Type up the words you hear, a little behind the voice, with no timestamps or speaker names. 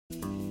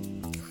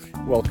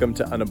Welcome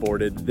to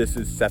Unaborted. This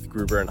is Seth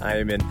Gruber, and I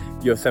am in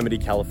Yosemite,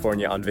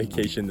 California on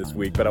vacation this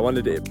week, but I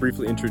wanted to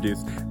briefly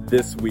introduce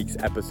this week's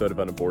episode of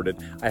Unaborted.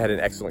 I had an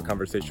excellent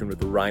conversation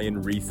with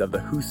Ryan Ries of the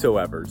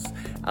Whosoevers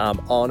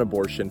on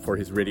abortion for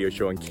his radio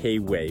show on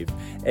K-Wave,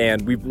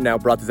 and we've now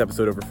brought this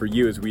episode over for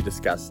you as we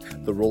discuss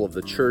the role of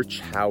the church,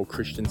 how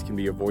Christians can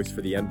be a voice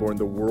for the unborn,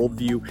 the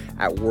worldview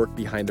at work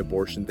behind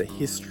abortion, the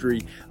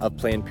history of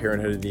Planned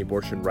Parenthood and the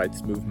abortion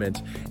rights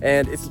movement,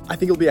 and I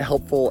think it'll be a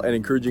helpful and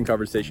encouraging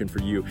conversation for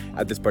you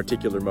at this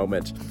particular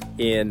moment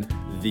in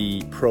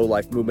the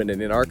pro-life movement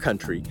and in our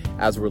country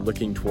as we're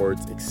looking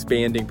towards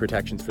expanding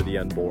protections for the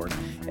unborn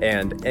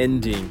and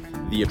ending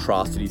the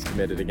atrocities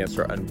committed against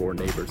our unborn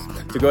neighbors.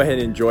 So go ahead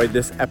and enjoy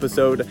this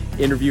episode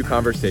interview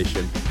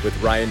conversation with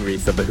Ryan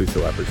Ries of the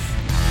Whosoevers.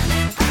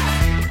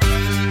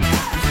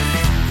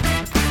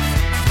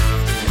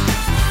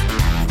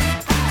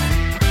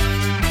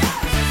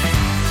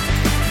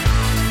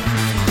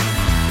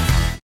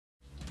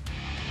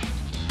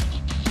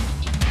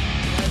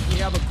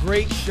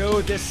 Great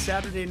show this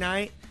Saturday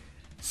night.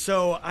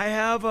 So I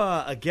have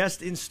a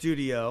guest in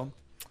studio.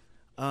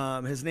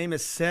 His name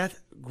is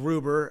Seth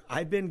Gruber.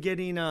 I've been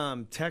getting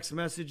text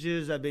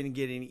messages. I've been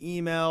getting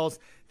emails.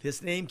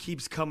 This name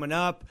keeps coming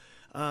up.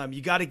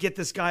 You got to get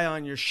this guy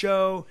on your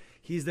show.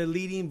 He's the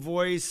leading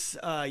voice,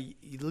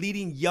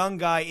 leading young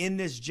guy in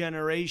this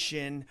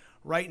generation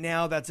right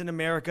now that's in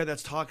America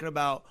that's talking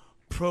about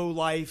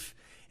pro-life.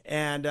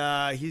 And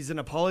he's an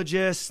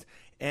apologist.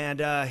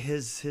 And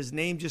his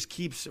name just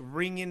keeps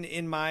ringing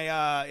in my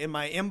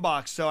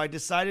inbox. So I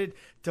decided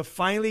to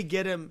finally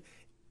get him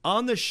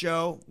on the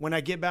show when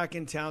I get back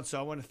in town. So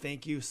I want to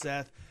thank you,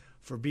 Seth,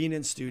 for being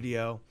in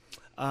studio.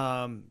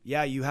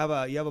 You have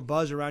a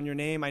buzz around your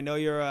name. I know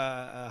you're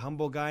a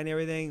humble guy and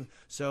everything.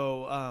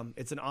 So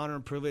it's an honor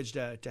and privilege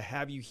to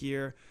have you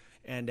here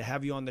and to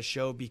have you on the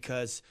show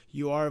because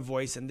you are a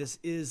voice, and this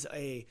is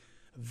a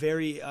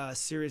very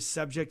serious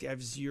subject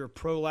as you're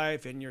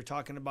pro-life and you're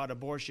talking about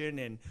abortion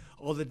and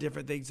all the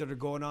different things that are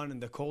going on in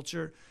the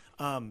culture.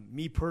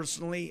 Me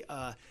personally,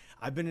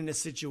 I've been in a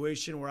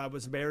situation where I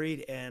was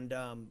married and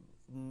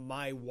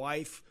my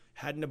wife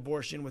had an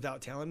abortion without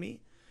telling me.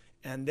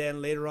 And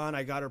then later on,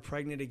 I got her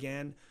pregnant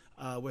again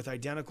with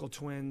identical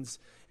twins.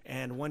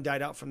 And one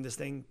died out from this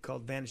thing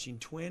called vanishing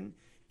twin.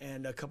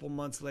 And a couple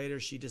months later,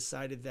 she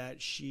decided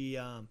that she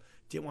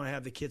didn't want to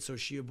have the kid, so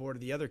she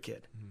aborted the other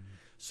kid. Mm-hmm.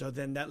 So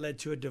then that led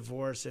to a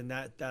divorce, and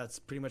that's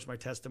pretty much my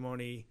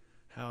testimony.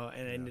 I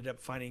ended up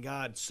finding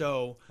God.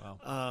 So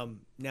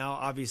now,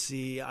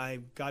 obviously,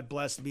 God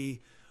blessed me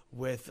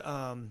with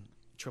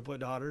triplet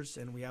daughters,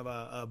 and we have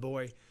a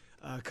boy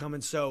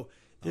coming. So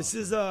this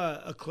is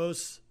a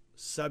close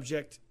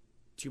subject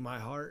to my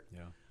heart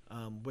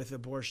with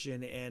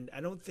abortion, and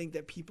I don't think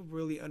that people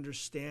really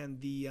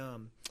understand the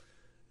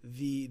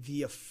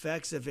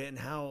effects of it and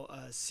how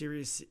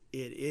serious it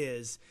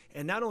is.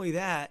 And not only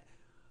that,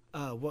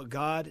 what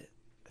God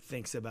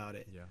thinks about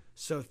it. Yeah.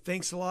 So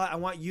thanks a lot. I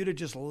want you to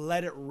just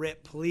let it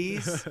rip,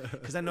 please,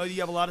 because I know you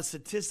have a lot of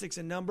statistics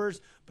and numbers,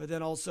 but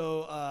then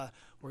also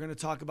we're going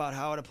to talk about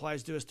how it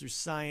applies to us through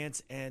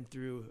science and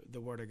through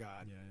the Word of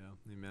God. Yeah.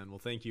 Amen. Well,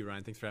 thank you,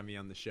 Ryan. Thanks for having me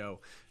on the show.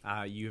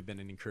 You have been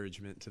an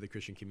encouragement to the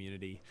Christian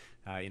community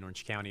in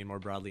Orange County and more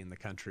broadly in the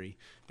country,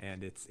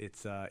 and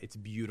it's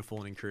beautiful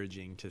and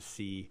encouraging to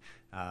see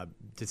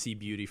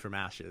beauty from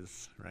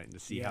ashes, right? And to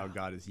see how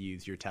God has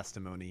used your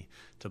testimony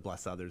to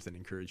bless others and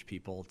encourage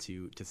people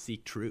to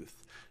seek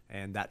truth.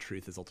 And that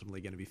truth is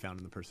ultimately going to be found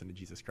in the person of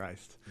Jesus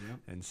Christ. Yep.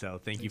 And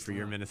so thank you for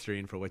your ministry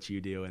and for what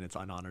you do, and it's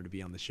an honor to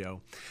be on the show.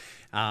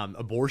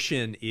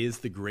 Abortion is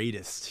the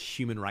greatest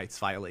human rights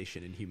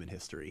violation in human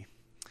history.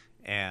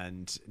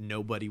 And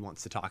nobody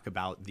wants to talk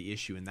about the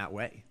issue in that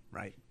way,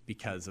 right?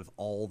 Because of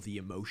all the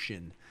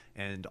emotion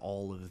and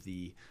all of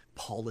the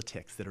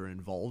politics that are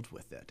involved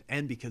with it.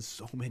 And because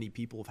so many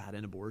people have had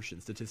an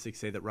abortion. Statistics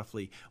say that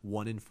roughly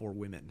 1 in 4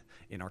 women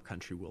in our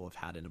country will have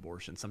had an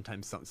abortion.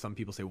 Sometimes some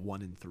people say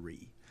 1 in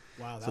 3.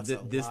 Wow, that's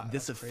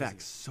this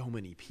affects so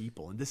many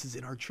people, and this is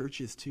in our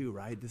churches too,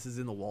 right? This is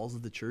in the walls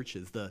of the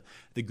churches. The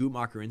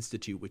Guttmacher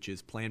Institute, which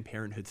is Planned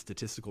Parenthood's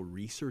statistical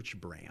research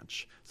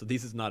branch. So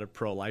these is not a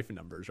pro-life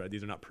numbers, right?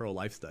 These are not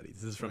pro-life studies.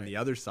 This is from the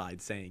other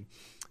side saying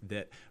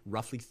that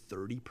roughly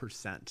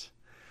 30%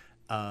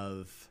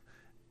 of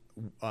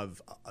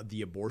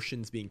the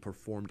abortions being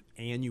performed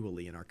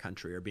annually in our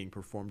country are being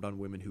performed on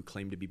women who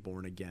claim to be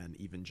born again,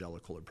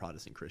 evangelical or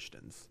Protestant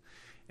Christians.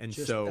 And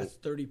so that's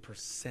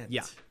 30%.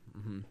 Yeah.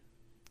 Mm-hmm.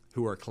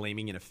 Who are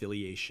claiming an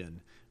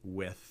affiliation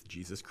with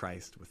Jesus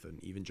Christ, with an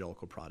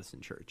evangelical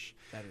Protestant church.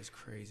 That is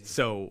crazy.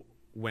 So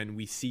when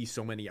we see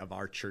so many of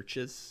our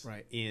churches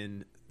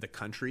in the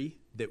country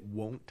that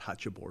won't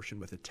touch abortion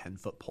with a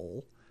 10-foot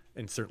pole,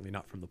 and certainly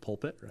not from the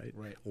pulpit, right?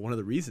 Well, one of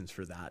the reasons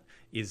for that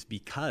is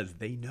because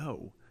they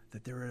know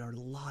that there are a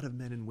lot of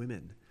men and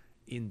women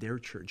in their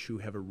church who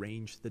have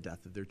arranged the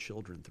death of their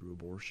children through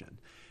abortion.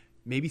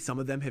 Maybe some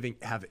of them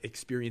have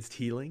experienced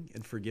healing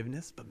and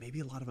forgiveness, but maybe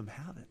a lot of them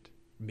haven't.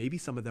 Maybe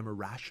some of them are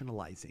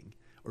rationalizing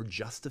or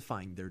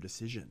justifying their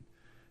decision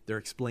They're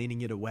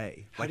explaining it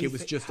away How like do it you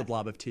was thi- just how- a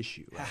blob of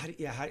tissue.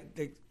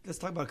 Let's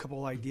talk about a couple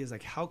of ideas.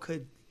 Like, how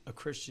could a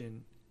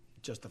Christian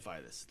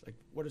justify this? Like,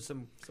 what are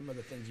some of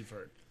the things you've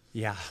heard?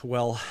 Yeah,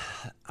 well,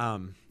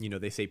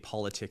 they say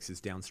politics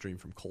is downstream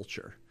from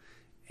culture.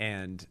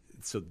 And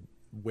so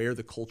where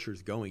the culture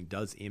is going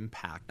does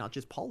impact not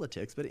just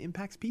politics, but it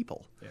impacts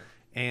people. Yeah.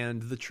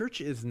 And the church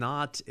is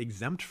not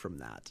exempt from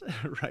that,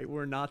 right?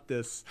 We're not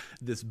this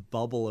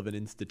bubble of an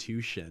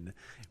institution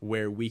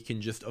where we can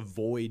just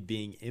avoid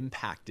being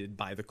impacted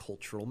by the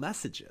cultural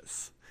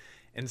messages.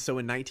 And so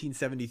in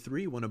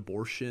 1973, when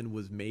abortion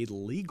was made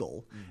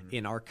legal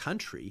in our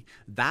country,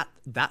 that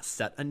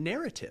set a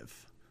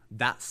narrative.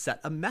 That set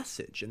a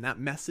message. And that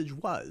message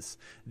was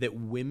that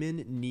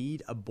women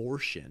need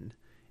abortion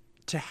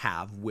to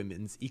have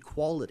women's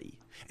equality.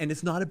 And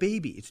it's not a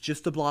baby. It's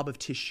just a blob of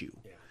tissue.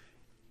 Yeah.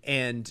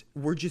 And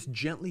we're just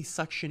gently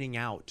suctioning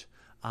out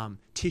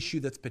tissue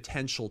that's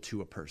potential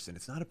to a person.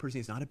 It's not a person.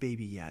 It's not a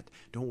baby yet.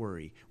 Don't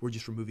worry. We're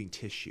just removing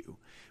tissue.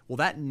 Well,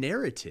 that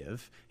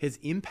narrative has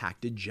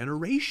impacted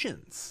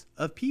generations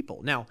of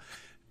people. Now,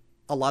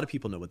 a lot of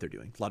people know what they're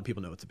doing. A lot of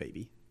people know it's a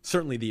baby.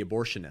 Certainly the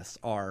abortionists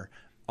are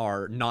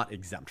not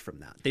exempt from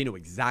that. They know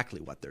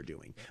exactly what they're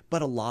doing.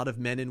 But a lot of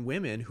men and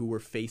women who were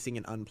facing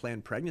an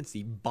unplanned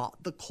pregnancy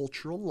bought the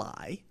cultural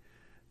lie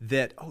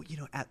that,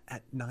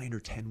 at 9 or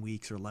 10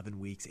 weeks or 11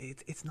 weeks,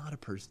 it's not a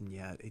person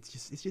yet. It's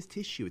just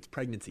tissue. It's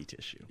pregnancy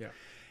tissue. Yeah.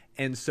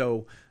 And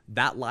so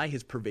that lie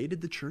has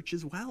pervaded the church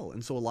as well.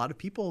 And so a lot of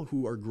people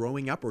who are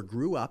growing up or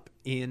grew up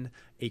in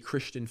a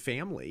Christian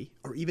family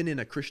or even in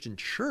a Christian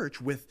church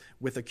with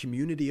a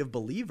community of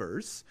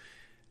believers,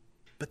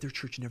 but their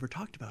church never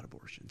talked about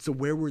abortion. So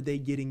where were they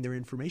getting their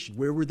information?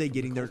 Where were they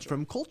getting their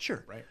from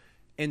culture? Right.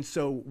 And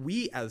so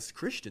we as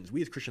Christians,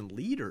 we as Christian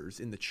leaders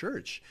in the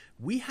church,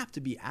 we have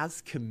to be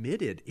as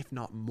committed, if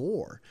not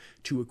more,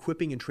 to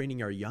equipping and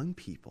training our young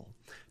people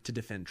to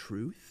defend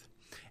truth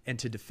and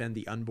to defend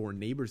the unborn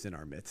neighbors in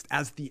our midst,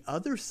 as the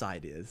other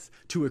side is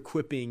to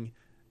equipping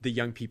the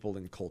young people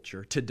in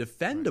culture to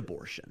defend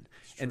abortion.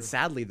 And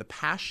sadly, the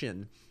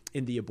passion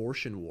in the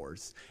abortion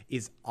wars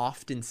is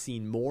often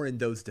seen more in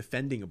those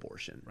defending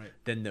abortion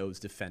than those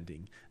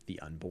defending the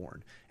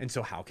unborn. And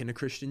so how can a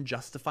Christian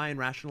justify and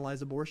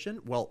rationalize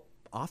abortion? Well,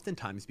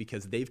 oftentimes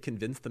because they've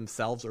convinced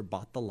themselves or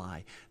bought the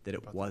lie that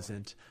it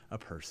wasn't a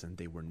person.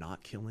 They were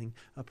not killing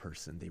a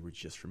person. They were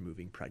just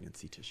removing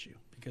pregnancy tissue.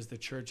 Because the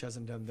church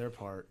hasn't done their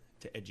part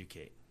to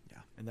educate. Yeah.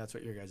 And that's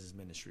what your guys'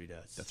 ministry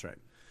does. That's right.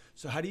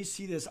 So how do you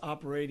see this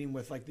operating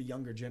with like the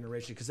younger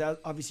generation? Because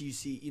obviously you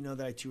see,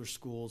 that I tour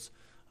schools,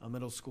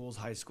 middle schools,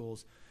 high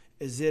schools.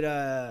 Is it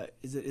a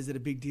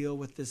big deal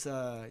with this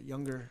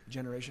younger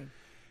generation?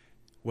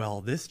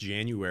 Well, this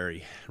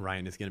January,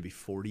 Ryan, is going to be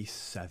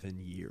 47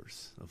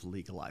 years of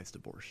legalized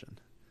abortion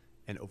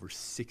and over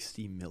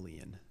 60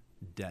 million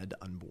dead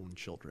unborn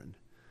children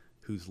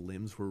whose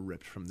limbs were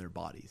ripped from their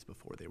bodies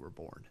before they were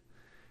born.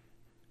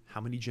 How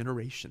many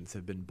generations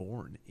have been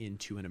born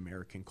into an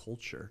American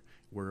culture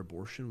where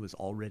abortion was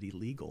already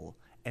legal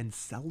and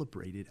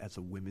celebrated as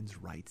a women's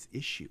rights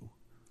issue?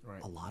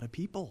 Right. A lot of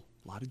people,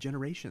 a lot of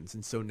generations.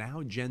 And so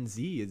now Gen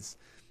Z is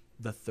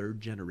the third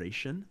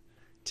generation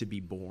to be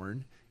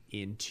born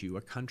into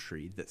a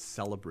country that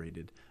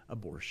celebrated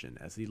abortion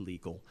as a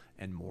legal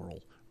and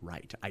moral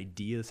right.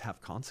 Ideas have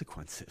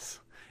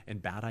consequences,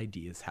 and bad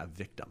ideas have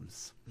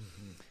victims.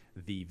 Mm-hmm.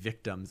 The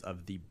victims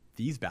of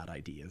these bad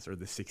ideas are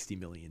the 60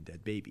 million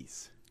dead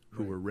babies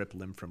who were ripped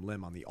limb from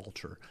limb on the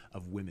altar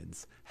of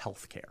women's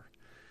health care.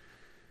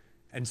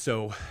 And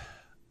so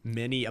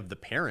many of the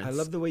parents... I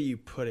love the way you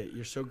put it.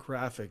 You're so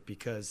graphic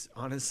because,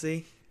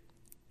 honestly,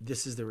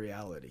 this is the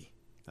reality.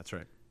 That's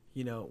right.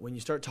 When you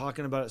start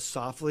talking about it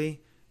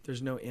softly,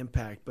 there's no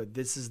impact, but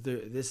this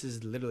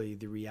is literally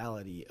the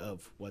reality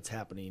of what's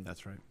happening.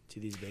 That's right. To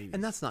these babies.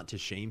 And that's not to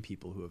shame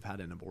people who have had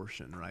an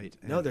abortion, right?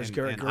 No, there's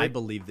great. And I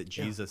believe that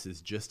Jesus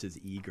is just as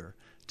eager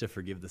to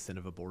forgive the sin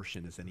of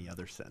abortion as any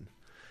other sin.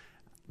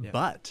 Yeah.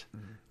 But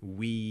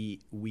we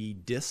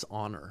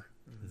dishonor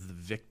the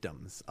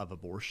victims of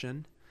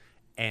abortion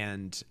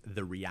and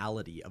the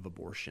reality of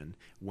abortion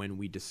when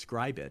we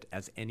describe it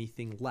as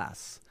anything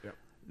less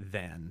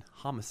than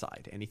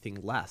homicide, anything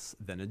less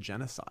than a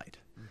genocide.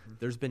 Mm-hmm.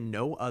 There's been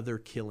no other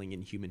killing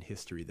in human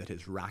history that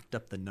has racked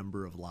up the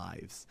number of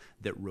lives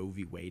that Roe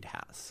v. Wade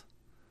has.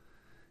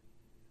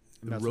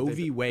 Roe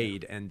v.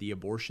 Wade and the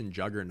abortion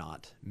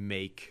juggernaut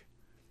make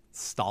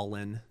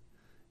Stalin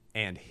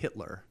and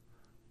Hitler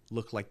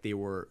look like they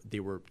were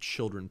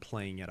children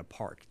playing at a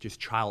park, just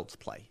child's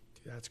play.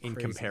 Dude, that's in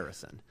crazy.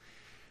 Comparison.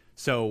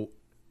 So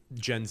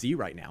Gen Z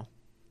right now,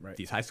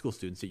 these high school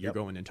students that you're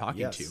going and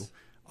talking to,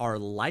 are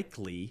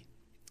likely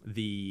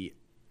the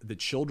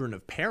children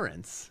of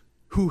parents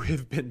who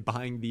have been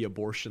buying the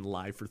abortion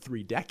lie for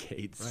 3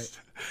 decades. Right.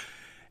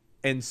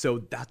 And so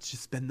that's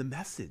just been the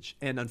message.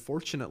 And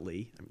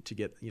unfortunately, to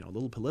get a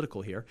little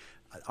political here,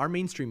 our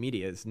mainstream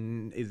media is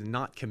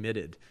not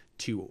committed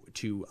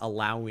to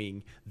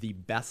allowing the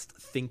best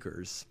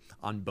thinkers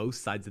on both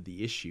sides of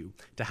the issue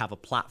to have a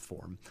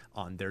platform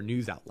on their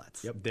news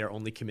outlets. Yep. They're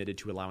only committed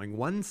to allowing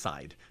one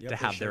side to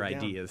have their shut it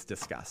down. ideas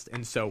discussed.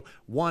 And so,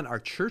 one, our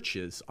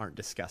churches aren't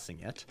discussing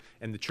it,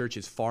 and the church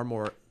is far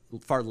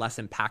less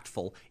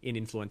impactful in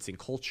influencing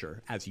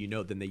culture, as you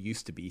know, than they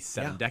used to be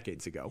 7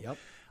 decades ago. Yep.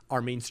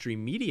 Our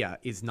mainstream media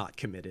is not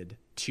committed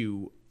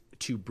to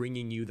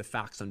bringing you the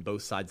facts on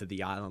both sides of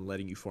the aisle and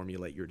letting you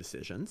formulate your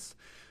decisions.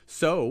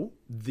 So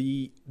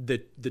the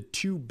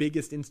two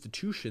biggest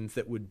institutions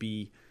that would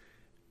be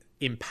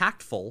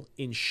impactful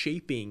in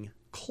shaping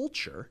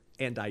culture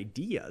and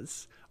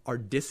ideas are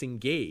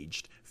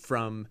disengaged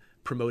from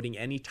promoting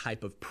any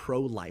type of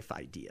pro-life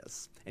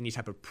ideas, any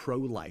type of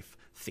pro-life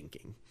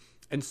thinking.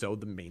 And so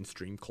the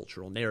mainstream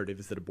cultural narrative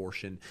is that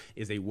abortion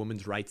is a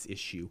women's rights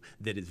issue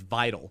that is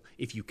vital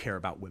if you care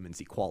about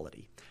women's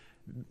equality.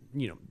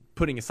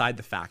 Putting aside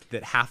the fact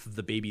that half of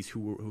the babies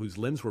whose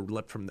limbs were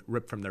ripped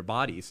from their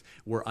bodies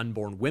were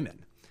unborn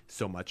women.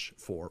 So much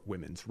for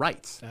women's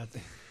rights.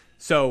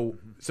 So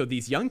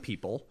these young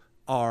people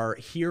are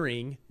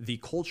hearing the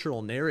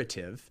cultural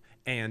narrative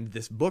and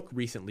this book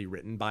recently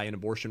written by an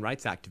abortion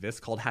rights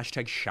activist called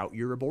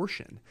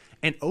 #ShoutYourAbortion.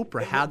 And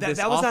Oprah had this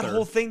That was author. that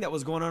whole thing that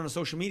was going on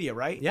social media,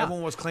 right? Yeah.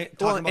 Everyone was talking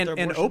about their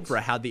and abortions.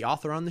 Oprah had the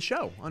author on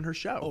her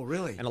show. Oh,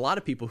 really? And a lot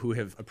of people who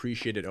have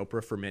appreciated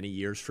Oprah for many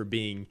years for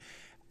being,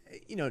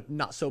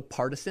 not so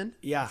partisan,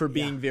 Yeah, for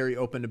being yeah. very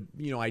open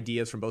to,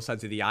 ideas from both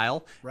sides of the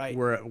aisle. Right.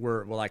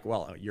 We're like,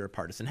 well, you're a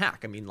partisan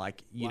hack. I mean,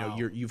 like, Wow.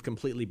 you've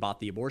completely bought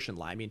the abortion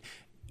lie. I mean,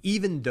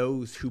 even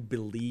those who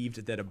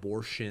believed that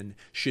abortion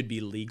should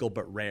be legal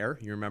but rare,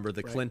 you remember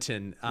the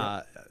Clinton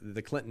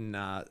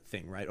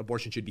thing, right?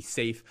 Abortion should be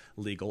safe,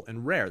 legal,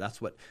 and rare. That's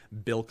what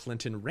Bill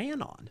Clinton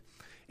ran on.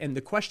 And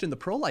the question the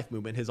pro-life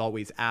movement has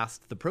always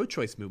asked the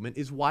pro-choice movement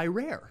is, why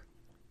rare?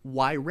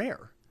 Why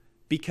rare?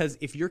 Because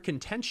if your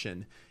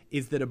contention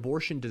is that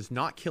abortion does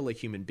not kill a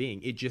human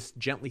being, it just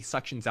gently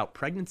suctions out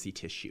pregnancy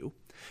tissue,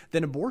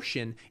 then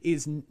abortion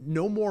is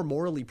no more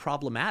morally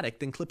problematic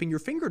than clipping your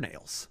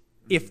fingernails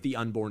if the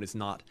unborn is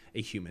not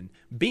a human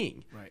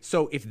being. Right.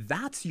 So if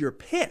that's your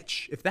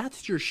pitch, if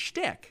that's your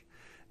shtick,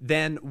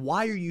 then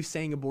why are you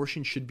saying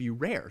abortion should be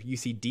rare? You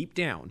see, deep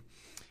down,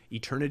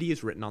 eternity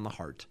is written on the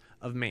heart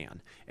of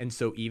man. And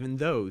so even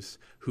those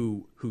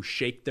who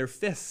shake their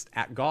fists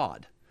at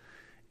God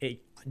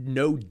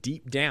know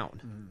deep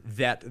down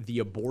that the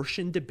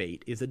abortion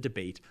debate is a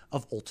debate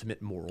of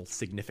ultimate moral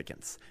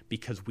significance,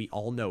 because we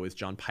all know, as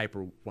John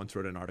Piper once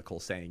wrote an article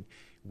saying,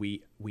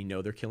 we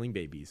know they're killing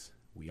babies.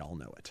 We all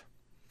know it.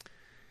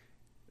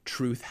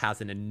 Truth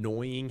has an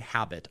annoying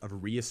habit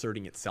of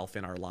reasserting itself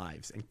in our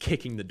lives and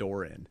kicking the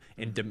door in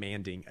and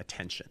demanding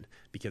attention,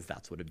 because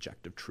that's what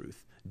objective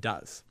truth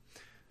does.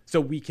 So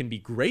we can be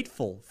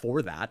grateful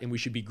for that, and we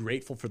should be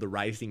grateful for the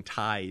rising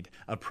tide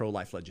of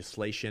pro-life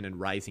legislation and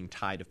rising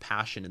tide of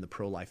passion in the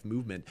pro-life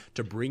movement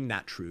to bring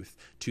that truth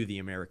to the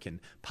American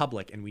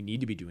public, and we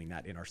need to be doing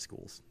that in our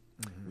schools.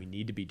 We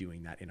need to be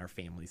doing that in our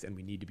families, and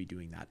we need to be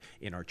doing that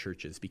in our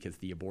churches, because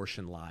the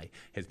abortion lie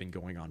has been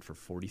going on for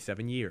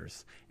 47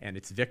 years, and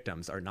its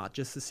victims are not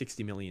just the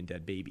 60 million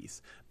dead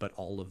babies, but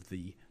all of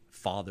the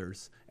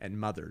fathers and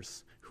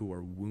mothers who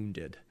are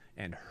wounded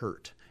and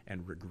hurt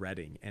and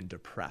regretting and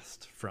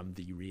depressed from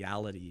the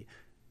reality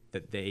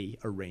that they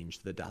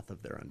arranged the death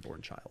of their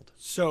unborn child.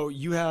 So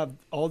you have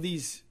all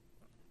these,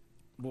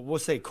 we'll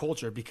say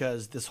culture,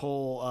 because this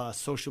whole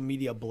social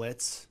media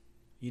blitz,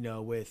 I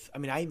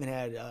even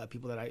had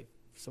people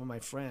some of my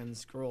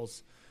friends,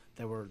 girls,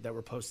 that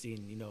were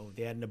posting,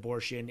 they had an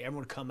abortion. Everyone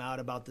would come out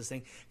about this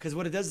thing, because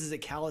what it does is it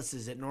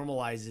calluses, it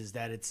normalizes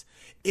that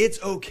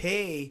it's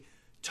okay.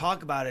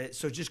 Talk about it,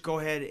 so just go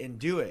ahead and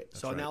do it.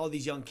 That's so right. Now all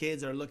these young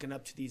kids are looking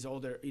up to these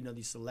older,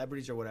 these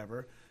celebrities or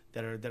whatever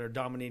that are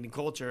dominating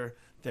culture.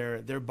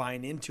 They're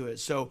buying into it.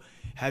 So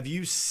have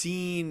you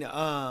seen?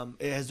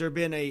 Has there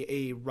been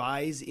a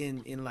rise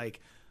in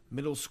like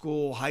middle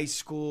school, high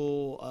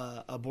school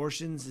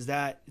abortions?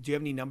 Do you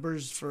have any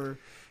numbers for?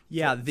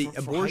 Yeah, the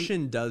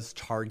abortion does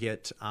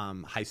target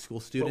high school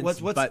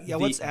students.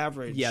 What's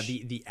average? Yeah,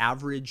 the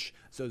average.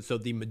 So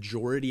the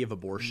majority of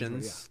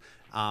abortions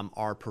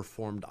are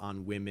performed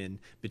on women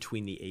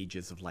between the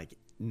ages of like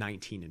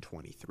 19 and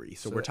 23.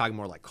 So we're talking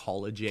more like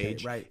college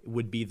age. Right.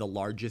 Would be the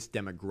largest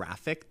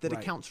demographic that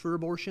accounts for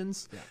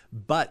abortions. Yeah.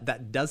 But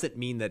that doesn't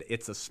mean that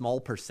it's a small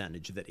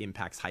percentage that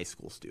impacts high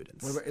school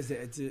students. What about,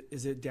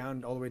 is it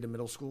down all the way to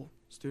middle school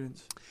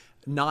students?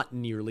 Not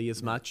nearly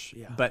as much.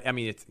 Yeah. But I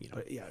mean, it's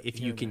if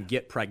you can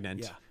get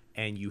pregnant. Yeah.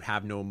 And you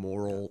have no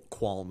moral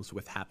qualms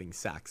with having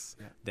sex,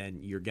 then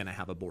you're going to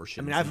have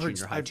abortion. I've heard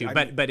junior high too,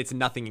 but it's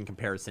nothing in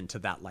comparison to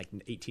that, like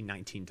 18,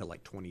 19 to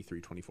like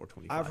 23, 24,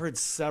 25. I've heard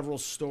several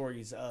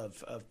stories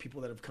of people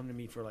that have come to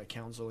me for like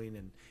counseling,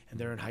 and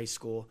they're in high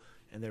school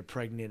and they're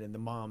pregnant, and the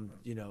mom,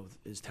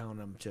 is telling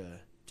them to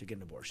get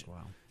an abortion.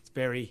 Wow. It's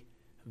very,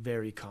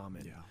 very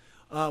common. Yeah.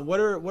 What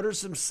are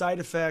some side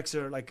effects,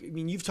 or like, I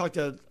mean, you've talked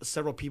to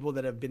several people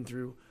that have been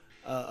through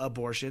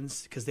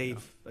abortions, because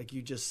they've, like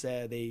you just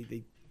said,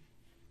 they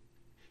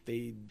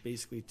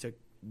basically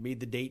made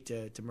the date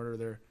to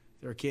murder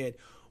their kid.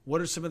 What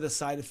are some of the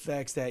side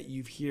effects that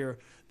you hear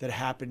that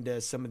happen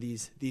to some of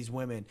these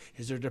women?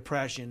 Is there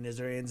depression? Is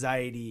there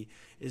anxiety?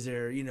 Is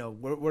there,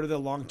 what are the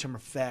long-term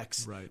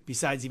effects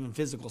besides even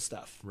physical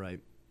stuff? Right.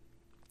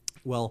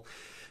 Well,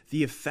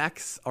 the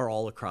effects are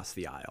all across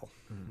the aisle.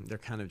 They're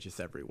kind of just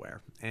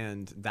everywhere.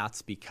 And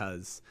that's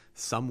because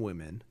some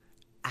women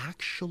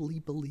actually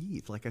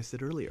believe, like I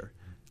said earlier,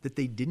 that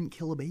they didn't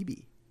kill a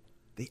baby.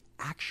 They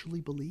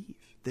actually believe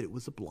that it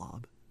was a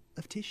blob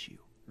of tissue.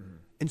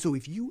 And so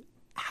if you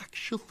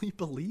actually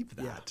believe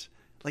that,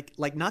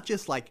 like not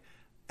just like,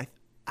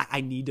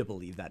 I need to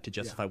believe that to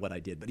justify what I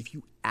did, but if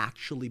you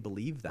actually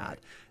believe that,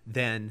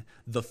 then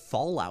the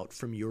fallout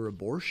from your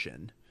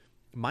abortion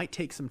might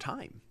take some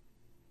time.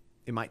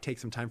 It might take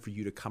some time for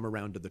you to come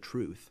around to the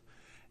truth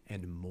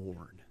and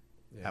mourn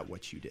at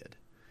what you did.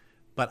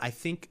 But I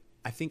think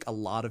a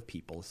lot of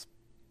people,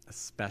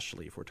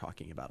 especially if we're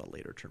talking about a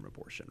later term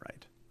abortion,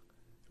 right?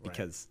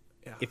 Because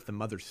if the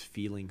mother's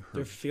feeling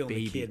her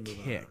baby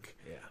kick,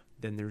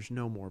 then there's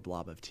no more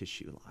blob of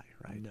tissue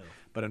lie, right? No.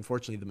 But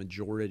unfortunately, the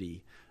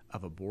majority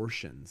of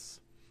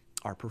abortions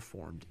are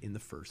performed in the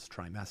first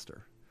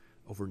trimester.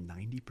 Over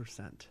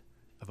 90%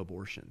 of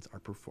abortions are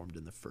performed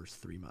in the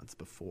first 3 months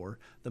before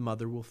the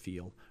mother will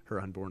feel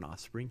her unborn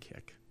offspring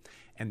kick,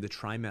 and the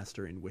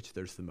trimester in which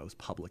there's the most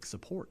public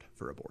support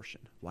for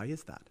abortion. Why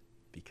is that?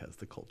 Because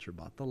the culture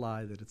bought the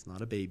lie that it's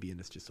not a baby and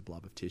it's just a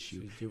blob of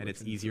tissue, and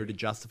it's easier to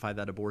justify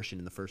that abortion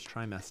in the first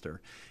trimester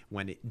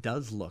when it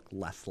does look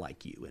less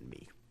like you and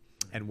me,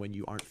 and when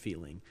you aren't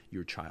feeling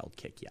your child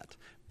kick yet.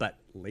 But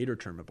later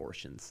term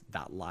abortions,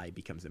 that lie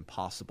becomes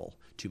impossible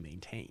to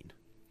maintain.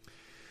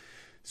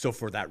 So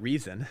for that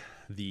reason,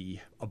 the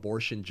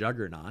abortion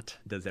juggernaut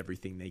does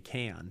everything they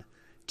can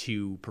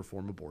to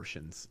perform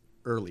abortions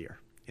earlier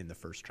in the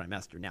first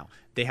trimester. Now,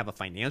 they have a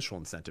financial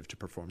incentive to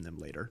perform them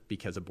later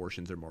because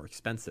abortions are more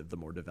expensive the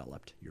more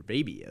developed your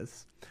baby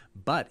is.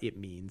 But it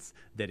means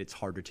that it's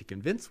harder to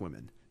convince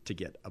women to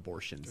get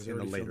abortions in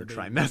the later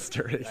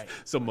trimester. Right.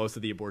 So most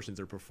of the abortions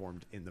are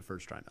performed in the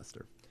first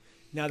trimester.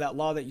 Now, that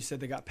law that you said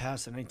that got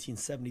passed in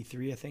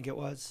 1973, I think it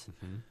was,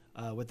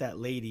 with that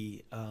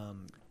lady,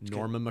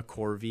 Norma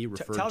McCorvey,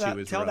 referred to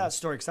as Tell that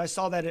story, because I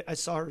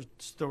saw her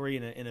story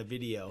in a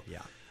video.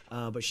 Yeah.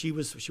 But she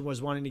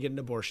was wanting to get an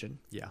abortion.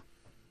 Yeah.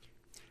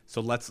 So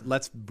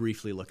let's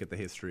briefly look at the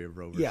history of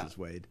Roe versus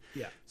Wade.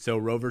 Yeah. So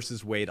Roe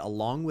versus Wade,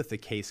 along with a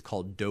case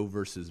called Doe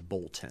versus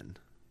Bolton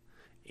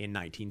in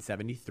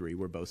 1973,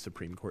 were both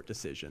Supreme Court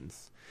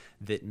decisions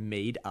that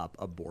made up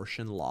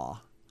abortion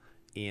law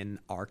in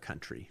our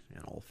country,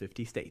 in all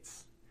 50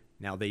 states.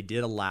 Now, they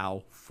did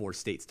allow for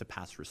states to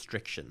pass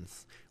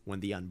restrictions when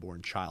the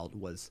unborn child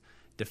was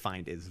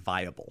defined as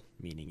viable,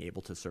 meaning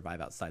able to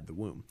survive outside the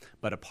womb.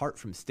 But apart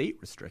from state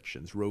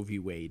restrictions, Roe v.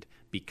 Wade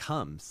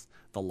becomes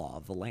the law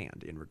of the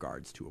land in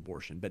regards to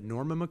abortion. But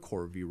Norma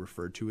McCorvey,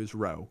 referred to as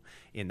Roe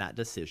in that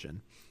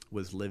decision,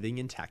 was living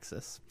in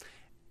Texas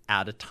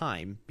at a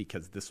time,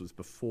 because this was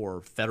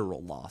before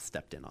federal law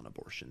stepped in on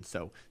abortion.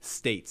 So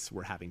states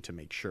were having to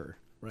make sure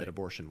that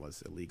abortion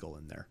was illegal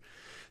in their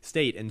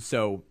state. And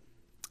so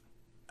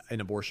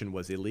an abortion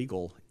was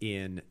illegal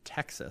in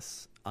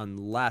Texas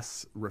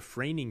unless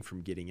refraining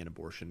from getting an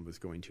abortion was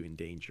going to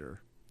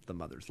endanger the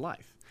mother's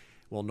life.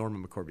 Well,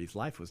 Norma McCorvey's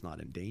life was not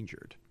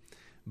endangered,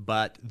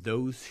 but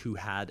those who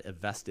had a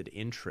vested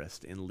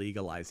interest in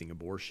legalizing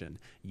abortion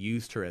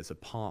used her as a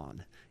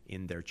pawn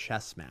in their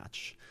chess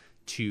match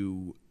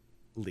to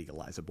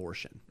legalize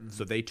abortion.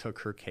 So they took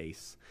her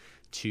case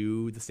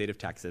to the state of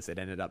Texas. It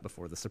ended up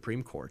before the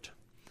Supreme Court.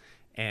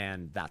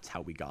 And that's how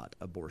we got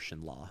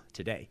abortion law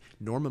today.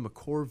 Norma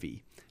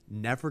McCorvey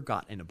never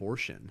got an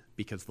abortion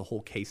because the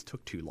whole case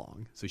took too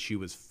long. So she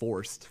was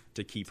forced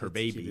to keep her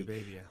baby.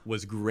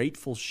 Was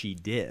grateful she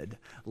did.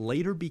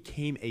 Later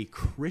became a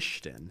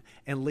Christian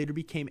and later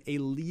became a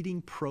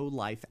leading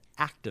pro-life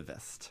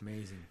activist.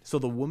 Amazing. So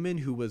the woman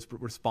who was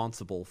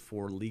responsible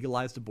for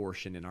legalized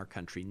abortion in our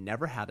country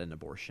never had an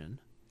abortion,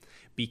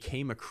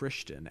 became a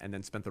Christian, and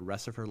then spent the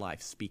rest of her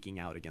life speaking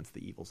out against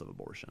the evils of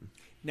abortion.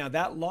 Now,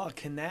 that law,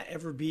 can that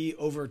ever be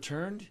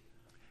overturned?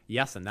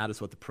 Yes, and that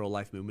is what the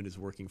pro-life movement is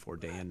working for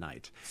day and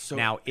night. So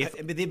now,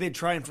 but they've been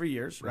trying for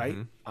years, right?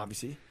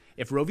 Obviously.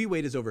 If Roe v.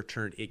 Wade is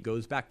overturned, it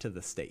goes back to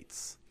the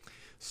states.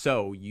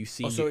 So you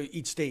see, so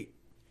each state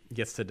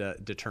gets to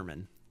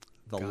determine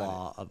the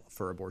law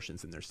for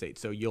abortions in their state.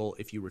 So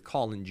if you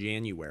recall, in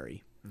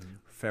January,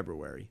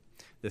 February,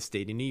 the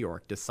state of New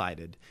York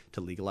decided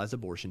to legalize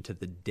abortion to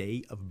the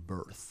day of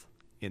birth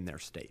in their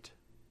state.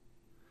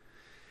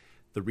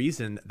 The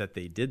reason that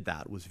they did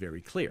that was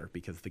very clear,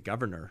 because the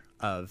governor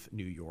of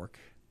New York,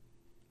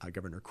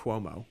 Governor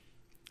Cuomo,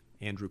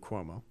 Andrew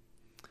Cuomo,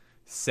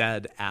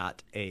 said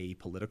at a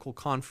political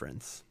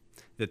conference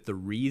that the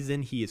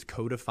reason he is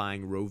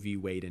codifying Roe v.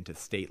 Wade into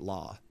state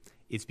law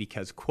is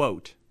because,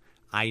 quote,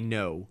 I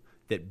know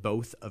that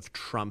both of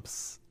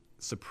Trump's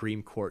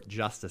Supreme Court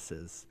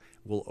justices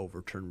will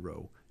overturn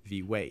Roe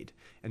v. Wade.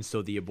 And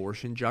so the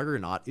abortion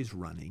juggernaut is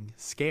running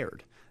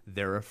scared.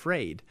 They're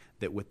afraid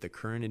that with the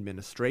current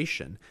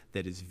administration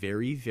that is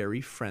very, very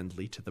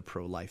friendly to the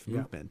pro-life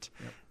movement,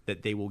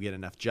 that they will get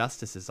enough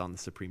justices on the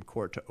Supreme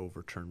Court to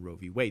overturn Roe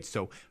v. Wade.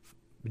 So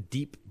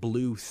deep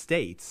blue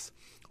states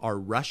are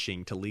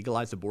rushing to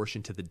legalize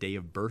abortion to the day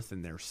of birth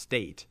in their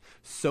state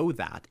so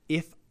that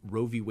if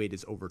Roe v. Wade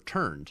is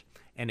overturned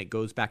and it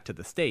goes back to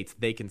the states,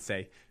 they can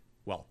say,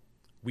 well,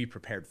 we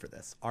prepared for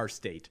this. Our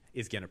state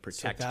is going to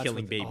protect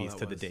killing babies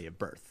to the day of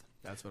birth.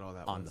 That's what all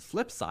that On the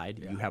flip side,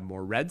 you have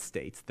more red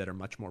states that are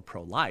much more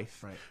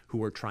pro-life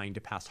who are trying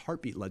to pass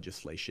heartbeat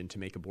legislation to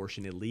make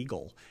abortion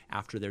illegal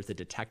after there's a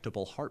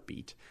detectable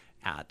heartbeat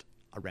at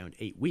around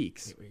 8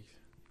 weeks.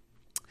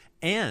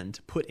 And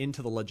put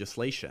into the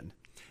legislation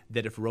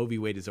that if Roe v.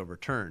 Wade is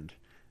overturned,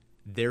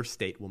 their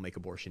state will make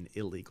abortion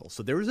illegal.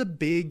 So there is a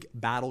big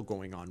battle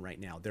going on right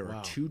now. There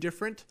are two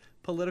different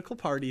political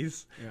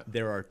parties.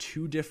 There are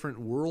two different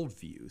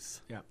worldviews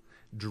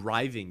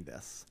driving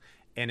this.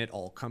 And it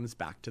all comes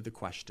back to the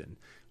question,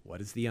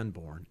 what is the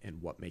unborn and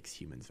what makes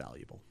humans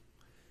valuable?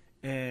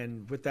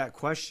 And with that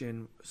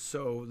question,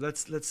 so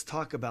let's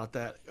talk about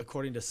that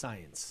according to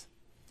science.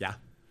 Yeah.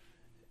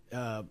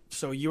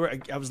 So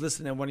I was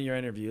listening to one of your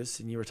interviews,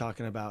 and you were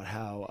talking about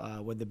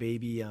how when the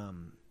baby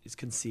is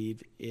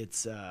conceived,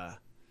 it's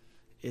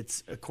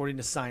according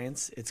to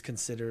science, it's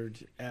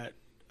considered I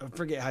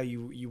forget how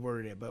you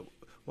worded it, but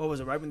what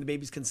was it? Right when the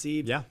baby's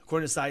conceived? Yeah.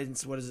 According to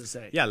science, what does it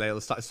say? Yeah,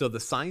 let's talk. So the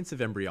science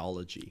of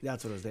embryology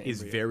That's what it was.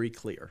 is very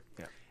clear.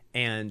 Yeah.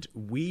 And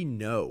we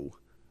know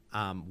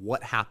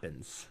what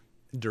happens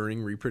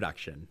during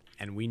reproduction,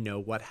 and we know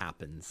what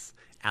happens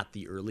at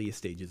the earliest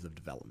stages of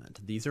development.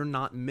 These are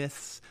not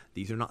myths.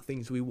 These are not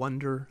things we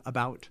wonder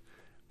about.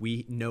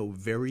 We know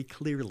very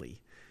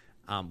clearly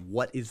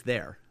what is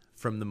there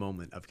from the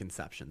moment of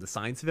conception. The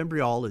science of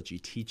embryology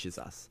teaches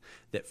us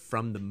that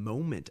from the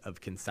moment of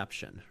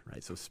conception,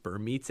 right? So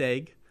sperm meets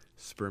egg,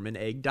 sperm and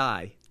egg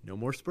die. No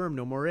more sperm,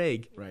 no more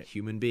egg,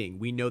 human being.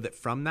 We know that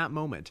from that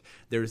moment,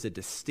 there is a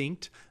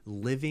distinct,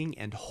 living,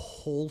 and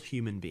whole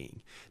human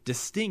being.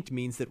 Distinct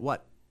means that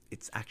what?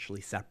 It's actually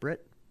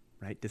separate,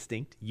 right?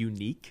 Distinct,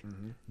 unique,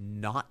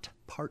 not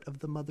part of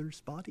the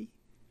mother's body.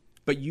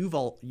 But we've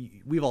all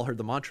heard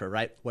the mantra,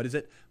 right? What is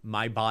it?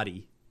 My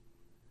body,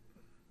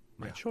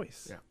 my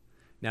choice. Yeah.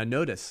 Now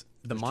notice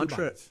the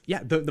mantra.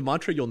 Yeah, the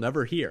mantra you'll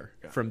never hear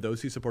from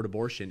those who support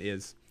abortion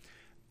is,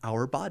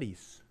 our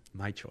bodies,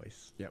 my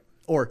choice. Yep.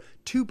 Or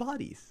two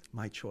bodies,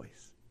 my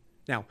choice.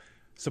 Now,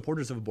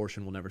 supporters of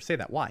abortion will never say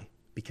that. Why?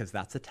 Because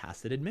that's a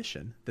tacit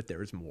admission that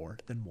there is more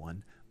than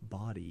one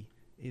body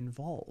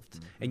involved.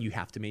 And you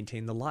have to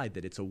maintain the lie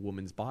that it's a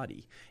woman's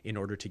body in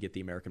order to get the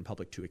American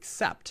public to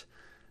accept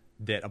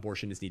that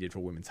abortion is needed for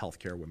women's health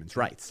care, women's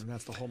rights. And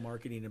that's the whole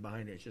marketing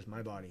behind it. It's just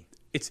my body.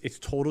 It's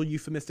total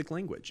euphemistic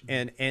language.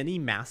 And any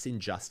mass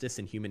injustice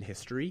in human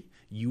history,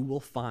 you will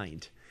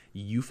find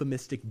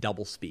euphemistic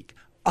doublespeak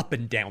up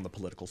and down the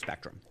political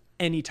spectrum.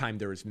 Anytime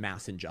there is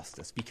mass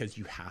injustice, because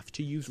you have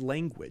to use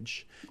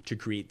language to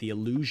create the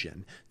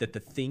illusion that the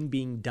thing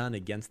being done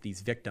against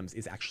these victims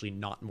is actually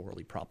not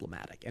morally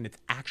problematic, and it's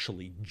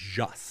actually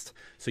just.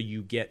 So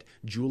you get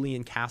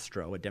Julian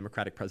Castro, a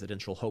Democratic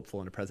presidential hopeful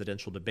in a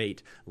presidential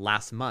debate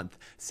last month,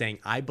 saying,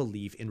 I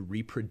believe in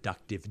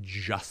reproductive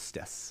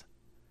justice.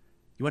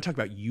 You want to talk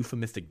about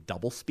euphemistic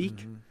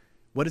doublespeak?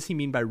 What does he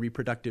mean by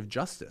reproductive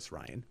justice,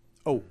 Ryan?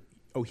 Oh,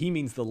 he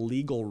means the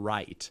legal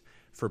right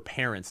for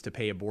parents to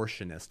pay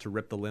abortionists to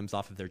rip the limbs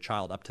off of their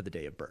child up to the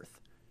day of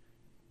birth.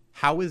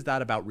 How is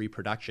that about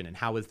reproduction, and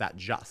how is that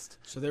just?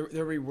 So they're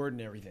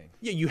rewording everything.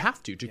 Yeah, you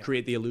have to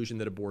create the illusion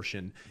that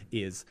abortion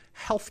is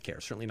health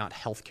care. Certainly not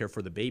health care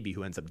for the baby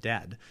who ends up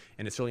dead,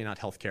 and it's certainly not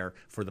health care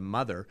for the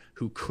mother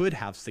who could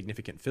have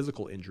significant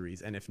physical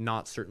injuries, and if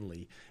not,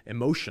 certainly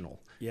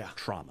emotional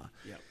trauma.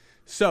 Yeah.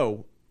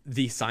 So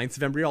the science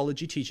of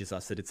embryology teaches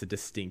us that it's a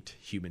distinct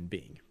human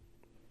being.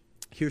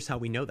 Here's how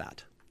we know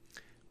that.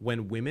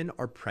 When women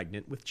are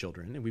pregnant with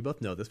children, and we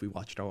both know this, we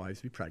watched our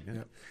wives be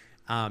pregnant,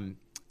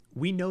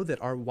 we know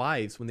that our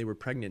wives, when they were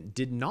pregnant,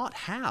 did not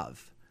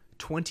have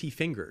 20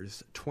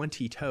 fingers,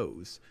 20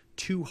 toes,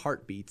 2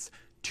 heartbeats,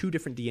 2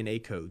 different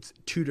DNA codes,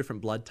 2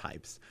 different blood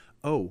types.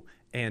 Oh,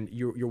 and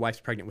your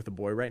wife's pregnant with a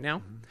boy right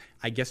now?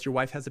 I guess your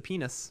wife has a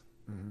penis.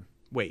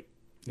 Wait,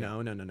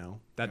 no.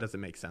 That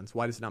doesn't make sense.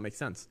 Why does it not make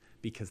sense?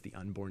 Because the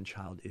unborn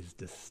child is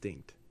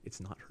distinct. It's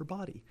not her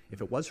body.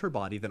 If it was her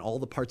body, then all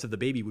the parts of the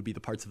baby would be the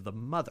parts of the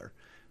mother.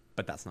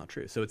 But that's not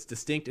true. So it's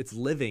distinct, it's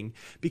living,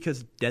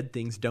 because dead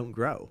things don't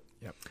grow.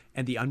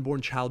 And the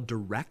unborn child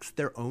directs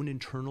their own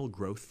internal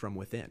growth from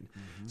within.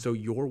 So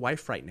your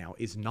wife right now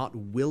is not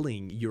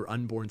willing your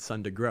unborn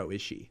son to grow,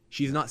 is she?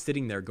 She's not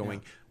sitting there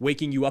going,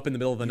 waking you up in the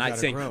middle of the night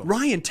saying,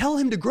 Ryan, tell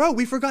him to grow.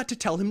 We forgot to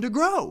tell him to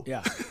grow.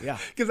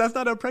 Because that's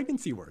not how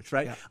pregnancy works,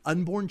 right?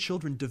 Unborn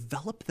children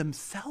develop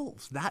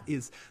themselves. That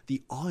is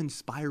the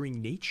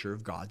awe-inspiring nature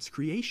of God's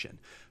creation.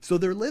 So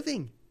they're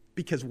living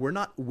because we're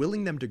not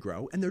willing them to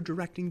grow, and they're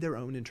directing their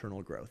own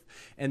internal growth.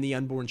 And the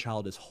unborn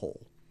child is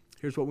whole.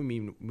 Here's what we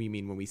mean. We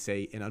mean when we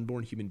say an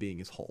unborn human being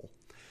is whole.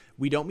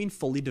 We don't mean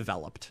fully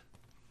developed,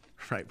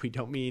 right? We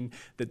don't mean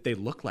that they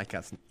look like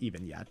us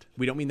even yet.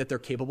 We don't mean that they're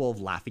capable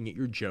of laughing at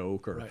your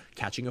joke or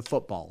catching a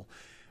football.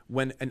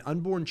 When an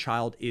unborn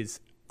child is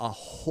a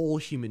whole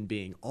human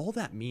being, all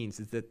that means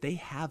is that they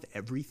have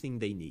everything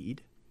they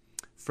need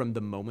from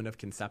the moment of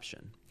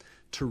conception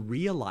to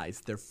realize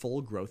their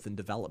full growth and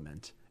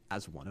development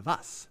as one of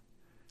us.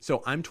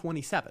 So I'm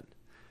 27.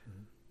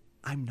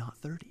 I'm not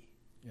 30.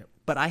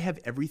 But I have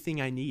everything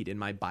I need in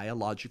my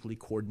biologically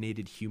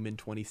coordinated human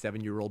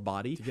 27-year-old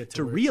body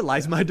to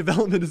realize my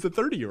development as a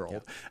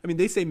 30-year-old. I mean,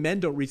 they say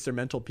men don't reach their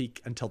mental peak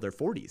until their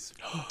 40s,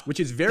 which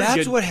is very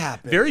That's good. what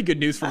happened. Very good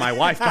news for my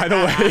wife, by the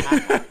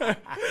way.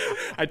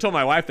 I told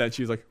my wife that, and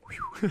she was like,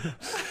 whew.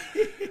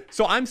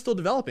 So I'm still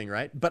developing,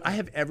 right? But I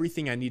have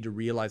everything I need to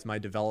realize my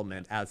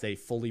development as a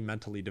fully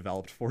mentally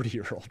developed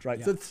 40-year-old,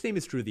 right? So the same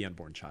is true of the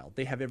unborn child.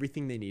 They have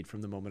everything they need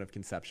from the moment of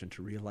conception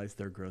to realize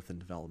their growth and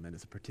development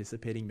as a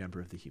participating member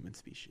of the human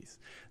species.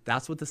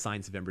 That's what the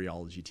science of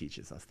embryology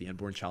teaches us. The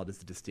unborn child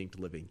is a distinct,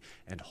 living,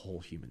 and whole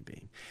human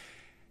being.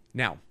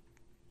 Now,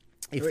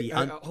 if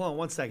hold on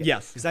one second.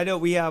 Yes. Because I know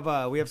we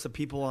have some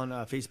people on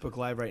Facebook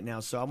Live right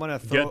now, so I'm gonna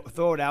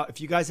throw it out. If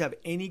you guys have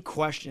any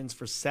questions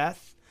for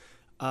Seth,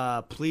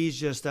 please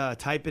just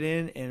type it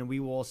in, and we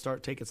will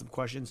start taking some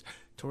questions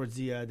towards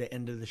the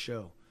end of the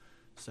show.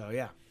 So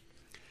yeah.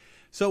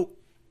 So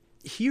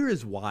here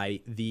is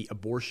why the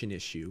abortion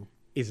issue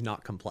is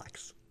not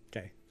complex.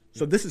 Okay.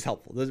 So this is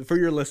helpful for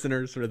your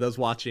listeners, for those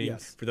watching,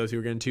 for those who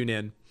are going to tune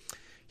in.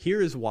 Here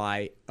is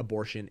why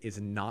abortion is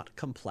not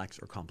complex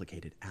or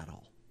complicated at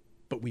all.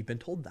 But we've been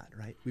told that,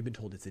 right? We've been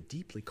told it's a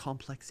deeply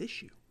complex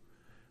issue.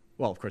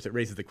 Well, of course, it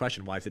raises the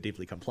question, why is it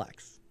deeply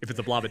complex? If it's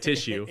a blob of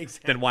tissue,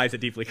 then why is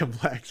it deeply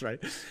complex, right?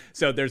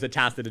 So there's a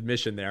tacit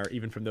admission there,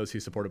 even from those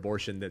who support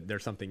abortion, that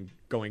there's something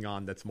going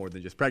on that's more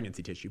than just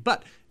pregnancy tissue.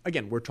 But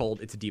again, we're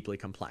told it's deeply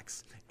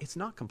complex. It's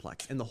not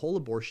complex. And the whole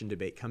abortion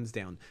debate comes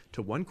down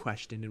to one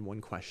question and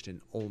one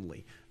question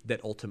only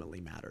that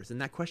ultimately matters.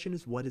 And that question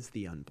is, what is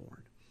the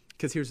unborn?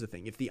 Because here's the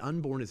thing. If the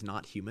unborn is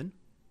not human,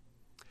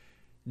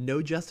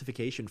 no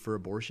justification for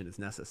abortion is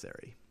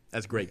necessary,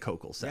 as Greg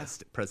Koukl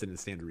says, President of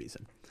Stand to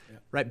Reason.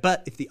 Right?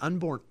 But if the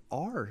unborn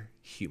are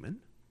human,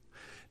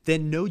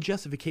 then no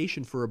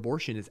justification for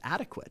abortion is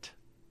adequate.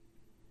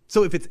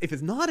 So if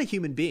it's not a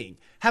human being,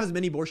 have as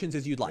many abortions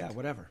as you'd like. Yeah,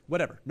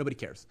 whatever. Nobody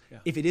cares. Yeah.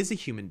 If it is a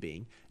human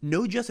being,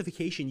 no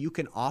justification you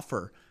can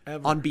offer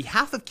on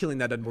behalf of killing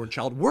that unborn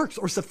child works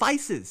or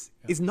suffices,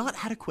 is not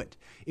adequate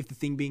if the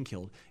thing being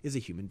killed is a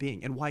human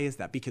being. And why is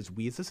that? Because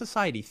we as a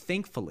society,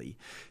 thankfully,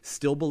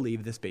 still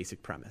believe this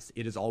basic premise.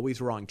 It is always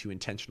wrong to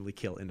intentionally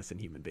kill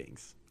innocent human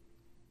beings.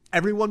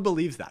 Everyone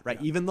believes that,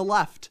 right? Yeah. Even the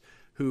left,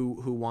 who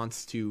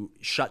wants to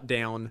shut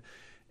down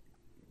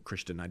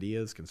Christian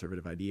ideas,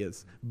 conservative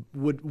ideas,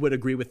 would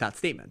agree with that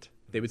statement.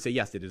 They would say,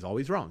 yes, it is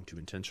always wrong to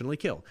intentionally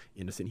kill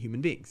innocent human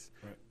beings.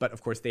 Right. But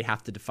of course, they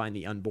have to define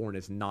the unborn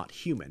as not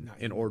human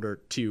in order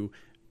to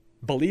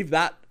believe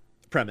that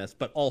premise,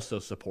 but also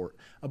support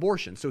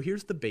abortion. So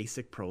here's the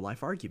basic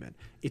pro-life argument.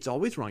 It's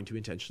always wrong to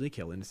intentionally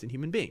kill innocent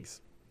human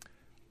beings.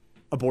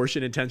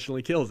 Abortion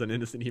intentionally kills an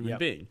innocent human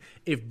being.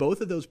 If both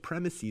of those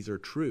premises are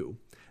true,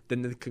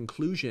 then the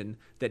conclusion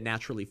that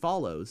naturally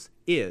follows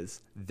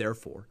is,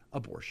 therefore,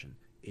 abortion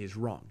is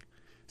wrong.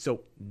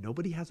 So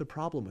nobody has a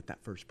problem with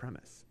that first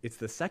premise. It's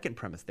the second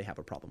premise they have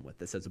a problem with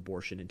that says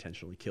abortion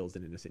intentionally kills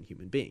an innocent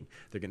human being.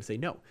 They're going to say,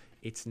 no,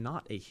 it's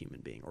not a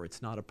human being, or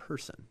it's not a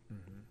person.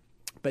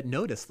 But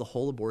notice the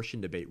whole abortion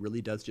debate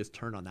really does just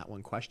turn on that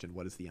one question,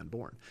 what is the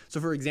unborn?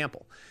 So for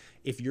example,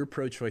 if your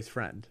pro-choice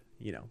friend,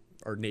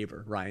 or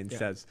neighbor, Ryan,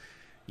 says,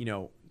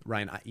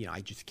 Ryan,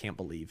 I just can't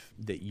believe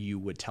that you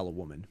would tell a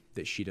woman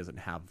that she doesn't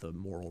have the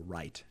moral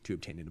right to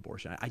obtain an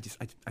abortion. I just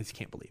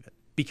can't believe it,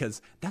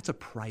 because that's a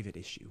private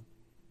issue.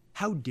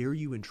 How dare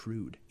you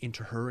intrude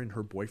into her and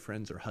her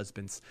boyfriend's or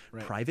husband's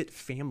private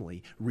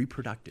family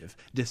reproductive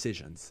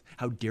decisions?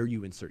 How dare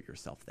you insert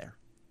yourself there?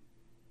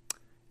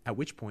 At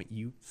which point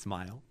you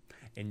smile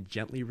and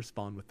gently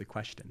respond with the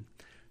question,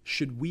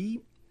 should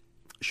we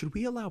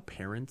allow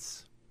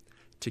parents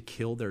to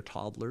kill their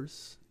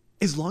toddlers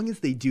as long as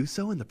they do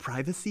so in the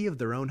privacy of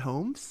their own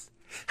homes?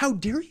 How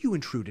dare you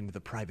intrude into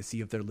the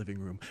privacy of their living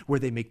room where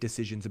they make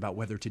decisions about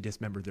whether to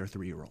dismember their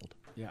 3-year-old?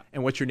 Yeah.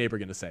 And what's your neighbor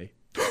going to say?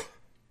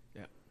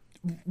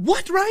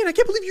 What, Ryan? I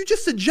can't believe you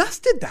just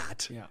suggested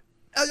that. Yeah.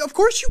 Of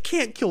course you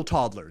can't kill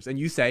toddlers. And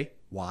you say,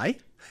 why?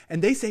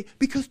 And they say,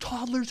 because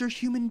toddlers are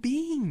human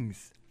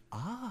beings.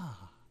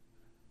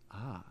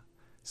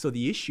 So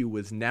the issue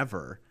was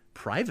never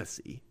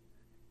privacy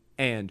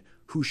and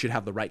who should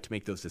have the right to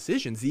make those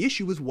decisions. The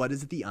issue was, what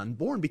is the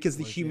unborn? Because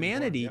the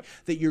humanity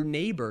that your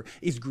neighbor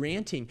is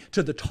granting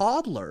to the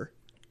toddler,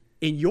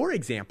 in your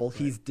example,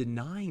 he's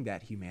denying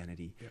that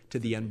humanity to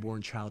the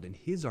unborn child in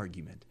his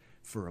argument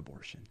for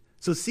abortion.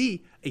 So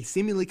see, a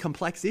seemingly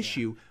complex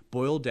issue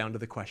boiled down to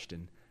the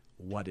question,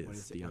 what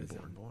is the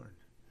unborn?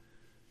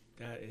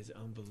 That is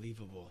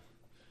unbelievable.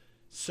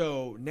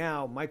 So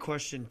now my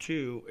question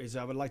too is,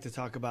 I would like to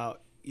talk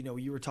about,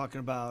 you were talking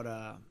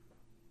about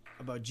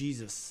about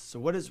Jesus. So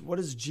what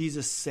does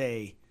Jesus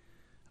say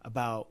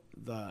about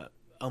the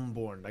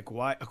unborn? Like,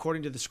 why,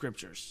 according to the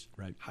scriptures,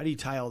 Right. how do you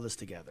tie all this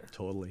together?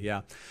 Totally,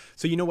 yeah.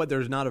 So you know what?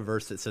 There's not a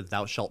verse that says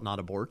thou shalt not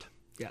abort.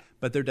 Yeah.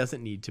 But there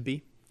doesn't need to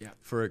be. Yeah.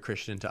 For a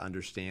Christian to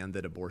understand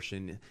that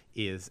abortion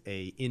is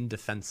a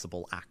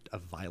indefensible act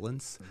of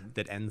violence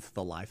that ends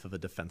the life of a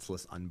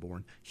defenseless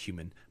unborn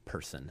human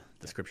person.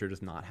 The scripture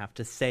does not have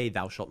to say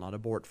thou shalt not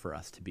abort for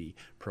us to be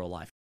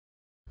pro-life.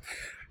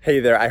 Hey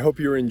there, I hope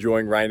you're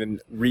enjoying Ryan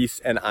and Reese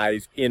and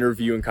I's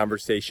interview and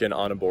conversation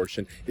on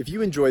abortion. If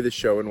you enjoy the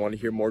show and want to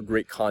hear more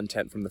great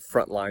content from the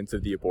front lines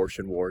of the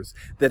abortion wars,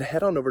 then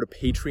head on over to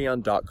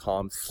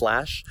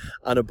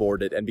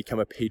patreon.com/unaborted and become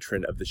a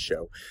patron of the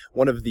show.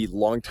 One of the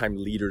longtime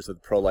leaders of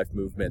the pro-life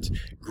movement,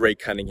 Greg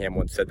Cunningham,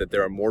 once said that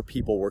there are more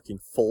people working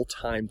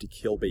full-time to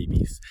kill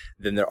babies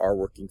than there are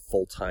working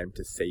full-time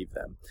to save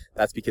them.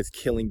 That's because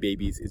killing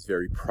babies is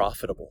very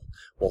profitable,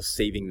 while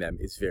saving them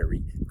is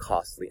very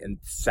costly. And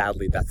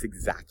sadly, that's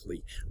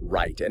exactly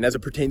right. And as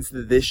it pertains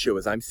to this show,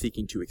 as I'm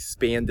seeking to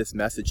expand this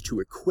message to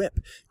equip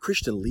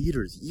Christian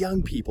leaders,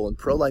 young people, and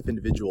pro-life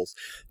individuals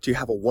to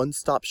have a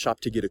one-stop shop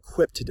to get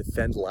equipped to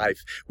defend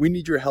life, we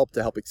need your help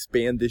to help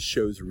expand this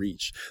show's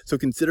reach. So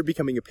consider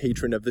becoming a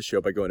patron of the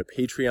show by going to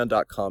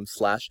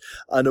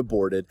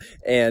patreon.com/unaborted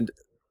and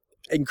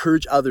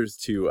encourage others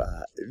to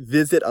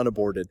visit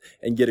Unaborted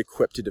and get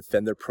equipped to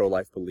defend their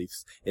pro-life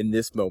beliefs in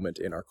this moment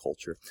in our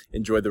culture.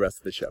 Enjoy the rest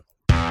of the show.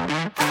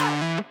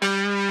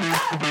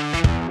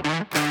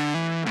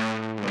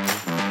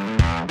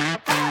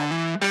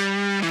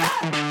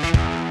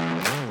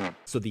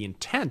 So the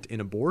intent in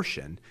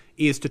abortion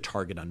is to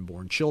target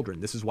unborn children.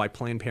 This is why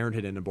Planned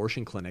Parenthood and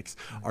abortion clinics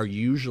are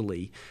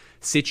usually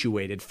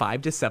situated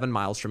 5 to 7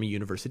 miles from a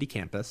university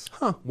campus.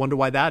 Wonder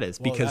why that is.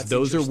 Well, because that's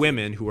those are interesting.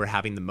 women who are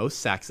having the most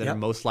sex and Yep. are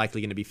most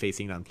likely going to be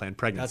facing an unplanned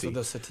pregnancy. That's what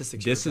those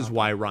statistics This were is talking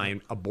why, about.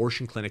 Ryan,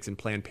 abortion clinics and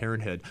Planned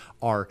Parenthood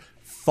are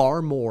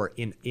far more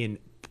in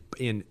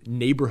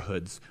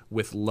neighborhoods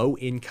with low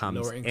incomes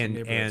Lower income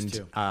neighborhoods,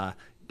 too.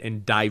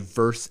 and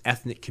diverse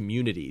ethnic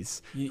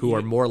communities who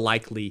are more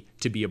likely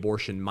to be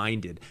abortion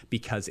minded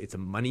because it's a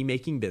money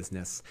making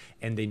business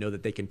and they know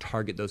that they can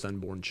target those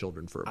unborn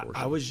children for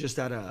abortion. I was just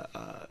at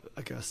a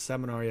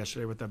seminar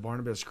yesterday with the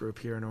Barnabas group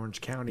here in Orange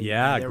County.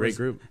 Yeah, and great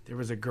group. There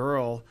was a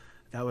girl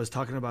that was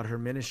talking about her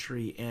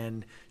ministry,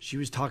 and she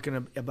was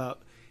talking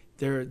about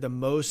the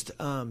most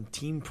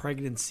teen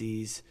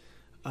pregnancies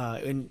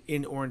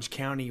in Orange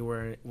County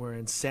were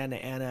in Santa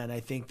Ana, and I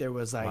think there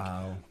was like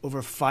Wow.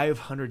 over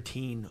 500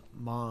 teen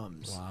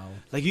moms. Wow.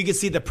 Like you could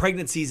see the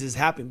pregnancies is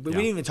happening, but we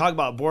didn't even talk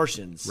about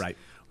abortions. Right.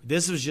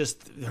 This was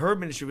just, her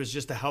ministry was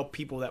just to help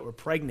people that were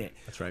pregnant.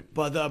 That's right.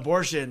 But the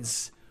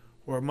abortions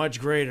were much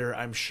greater,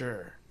 I'm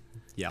sure.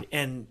 Yeah.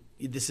 And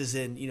this is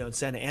in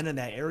Santa Ana,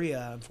 that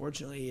area.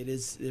 Unfortunately,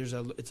 it's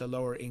a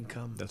lower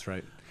income. That's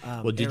right.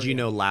 Well, did you area.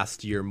 know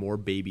last year more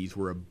babies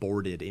were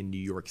aborted in New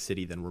York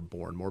City than were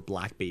born? More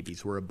black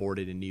babies were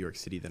aborted in New York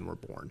City than were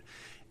born.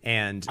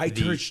 And I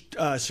heard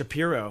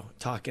Shapiro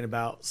talking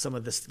about some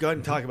of this. Go ahead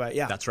and talk about it.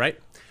 Yeah. That's right.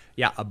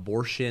 Yeah,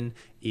 abortion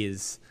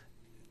is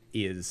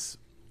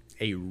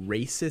a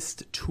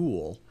racist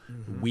tool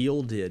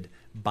wielded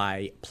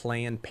by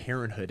Planned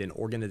Parenthood, an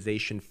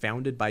organization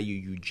founded by a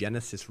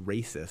eugenicist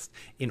racist,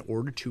 in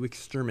order to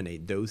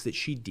exterminate those that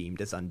she deemed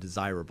as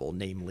undesirable,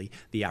 namely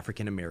the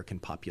African American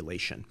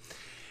population.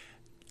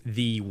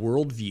 The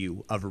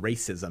worldview of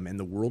racism and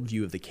the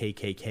worldview of the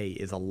KKK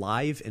is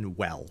alive and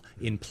well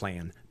in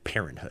Planned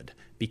Parenthood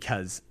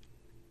because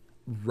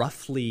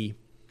roughly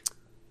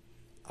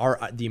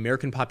the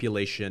American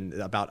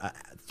population, about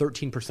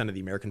 13% of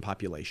the American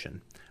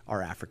population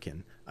are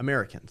African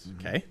Americans,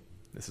 okay?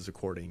 This is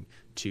according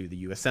to the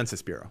U.S.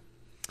 Census Bureau.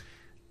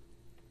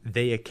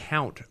 They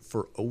account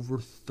for over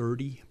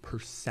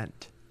 30%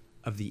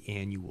 of the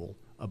annual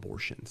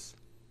abortions.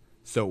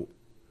 So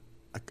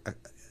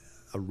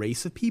a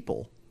race of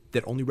people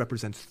that only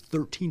represents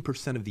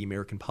 13% of the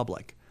American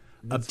public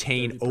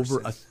obtain 30%.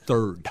 over a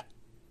third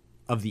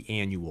of the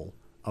annual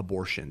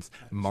abortions.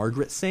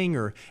 Margaret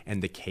Sanger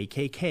and the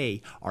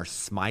KKK are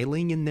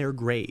smiling in their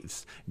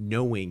graves,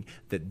 knowing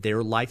that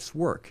their life's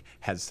work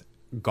has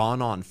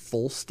gone on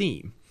full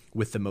steam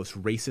with the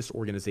most racist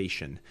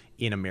organization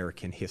in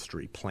American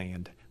history,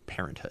 Planned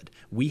Parenthood.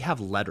 We have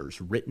letters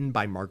written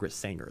by Margaret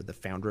Sanger, the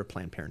founder of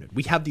Planned Parenthood.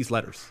 We have these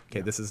letters. Okay,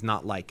 this is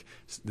not like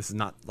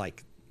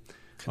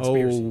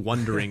Conspiracy.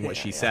 wondering what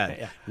she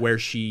said, where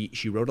she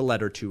wrote a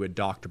letter to a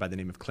doctor by the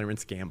name of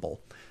Clarence Gamble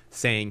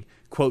saying,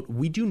 quote,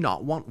 "We do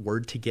not want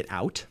word to get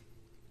out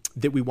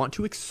that we want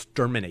to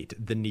exterminate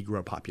the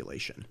Negro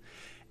population."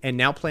 And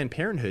now Planned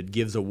Parenthood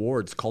gives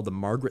awards called the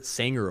Margaret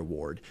Sanger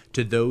Award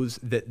to those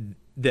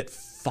that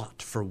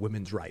fought for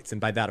women's rights.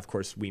 And by that, of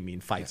course, we mean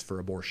fights for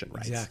abortion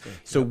rights. Exactly.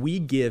 So we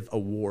give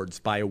awards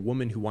by a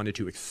woman who wanted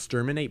to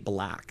exterminate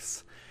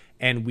blacks,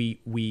 and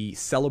we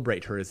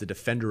celebrate her as a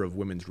defender of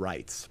women's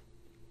rights,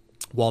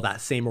 while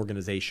that same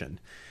organization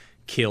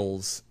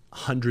kills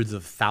hundreds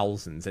of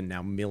thousands and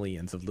now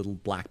millions of little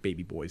black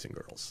baby boys and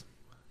girls.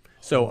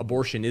 So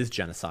abortion is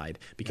genocide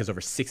because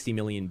over 60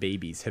 million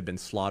babies have been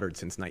slaughtered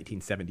since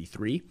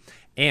 1973.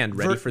 And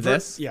ready for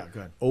this? Yeah,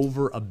 go ahead.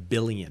 Over 1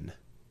 billion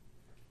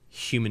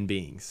human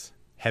beings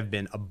have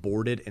been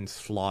aborted and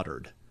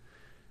slaughtered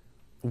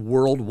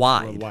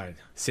worldwide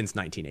since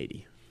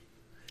 1980.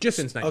 Just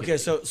since 1980.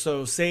 Okay,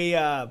 so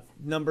say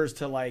numbers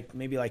to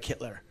maybe like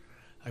Hitler.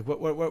 Like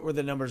what were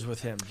the numbers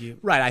with him?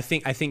 Right, I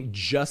think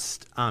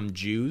just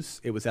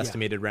Jews. It was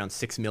estimated around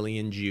 6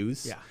 million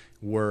Jews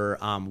were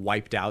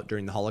wiped out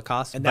during the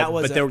Holocaust. And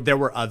but there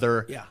were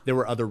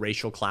other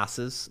racial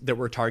classes that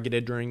were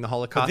targeted during the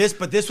Holocaust.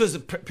 But this was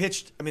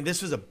pitched. I mean,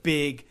 this was a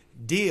big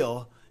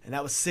deal, and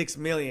that was 6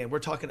 million. We're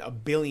talking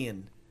 1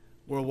 billion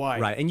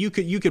worldwide. Right, and you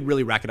could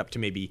really rack it up to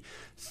maybe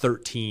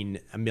 13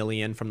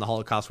 million from the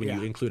Holocaust when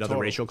you include other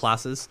racial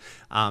classes.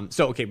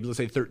 So okay, let's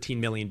say 13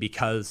 million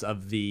because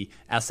of the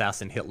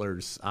SS and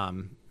Hitler's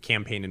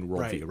campaign and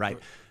worldview, right?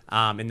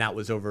 And that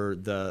was over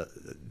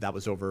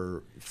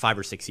 5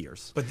 or 6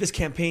 years. But this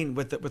campaign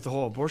with the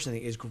whole abortion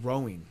thing is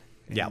growing.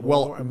 Yeah,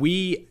 well,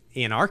 we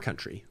in our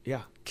country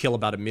kill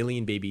about 1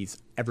 million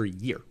babies every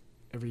year.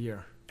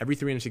 Every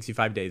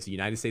 365 days, the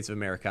United States of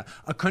America,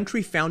 a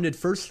country founded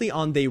firstly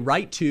on the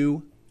right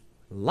to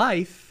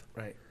life,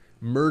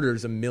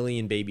 murders 1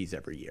 million babies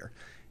every year.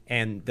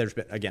 And there's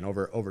been, again,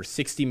 over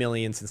 60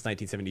 million since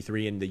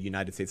 1973 in the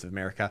United States of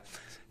America,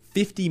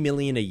 50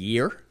 million a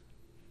year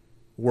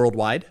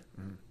worldwide,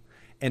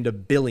 and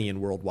 1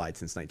 billion worldwide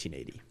since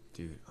 1980.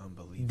 Dude,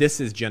 unbelievable. This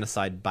is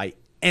genocide by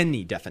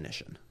any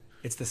definition.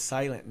 It's the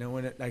silent. No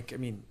one,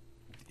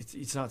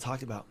 it's not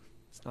talked about.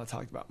 It's not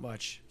talked about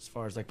much as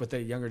far as with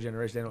the younger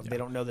generation. They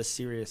don't know the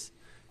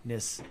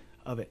seriousness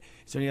of it.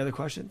 Is there any other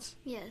questions?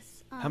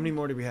 Yes. How many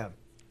more do we have?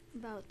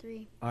 About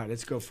 3. All right,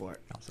 let's go for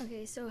it.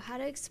 Okay, so how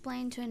to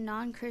explain to a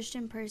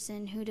non-Christian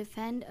person who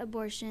defend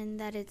abortion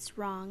that it's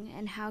wrong,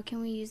 and how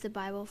can we use the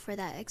Bible for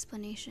that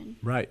explanation?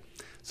 Right.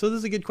 So this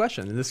is a good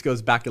question, and this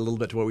goes back a little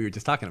bit to what we were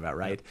just talking about,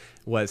 right?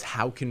 Was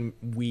how can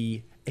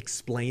we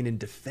explain and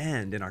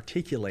defend and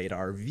articulate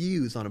our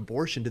views on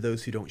abortion to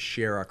those who don't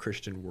share our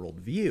Christian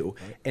worldview,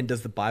 and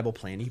does the Bible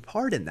play any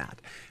part in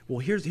that? Well,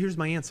 here's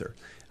my answer.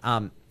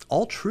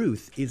 All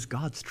truth is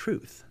God's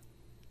truth.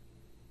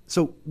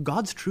 So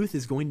God's truth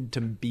is going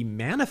to be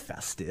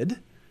manifested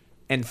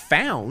and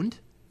found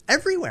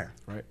everywhere.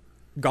 Right.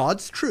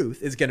 God's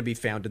truth is going to be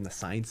found in the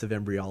science of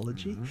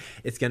embryology.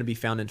 It's going to be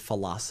found in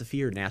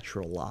philosophy or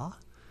natural law.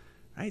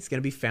 Right? It's going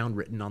to be found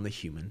written on the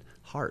human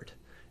heart.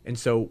 And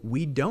so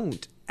we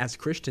don't, as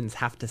Christians,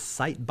 have to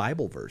cite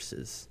Bible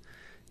verses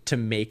to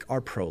make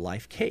our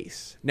pro-life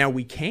case. Now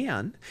we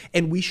can,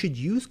 and we should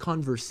use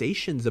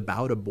conversations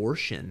about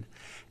abortion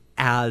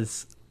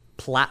as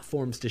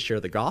platforms to share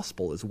the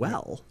gospel as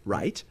well,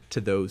 right? To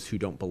those who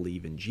don't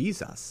believe in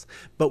Jesus.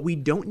 But we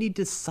don't need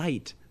to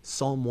cite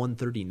Psalm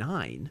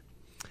 139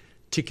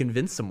 to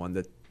convince someone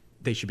that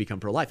they should become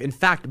pro-life. In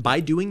fact,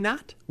 by doing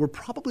that, we're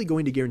probably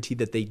going to guarantee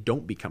that they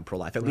don't become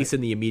pro-life, at least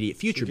in the immediate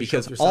future,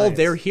 because all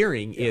they're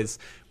hearing is,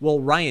 well,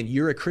 Ryan,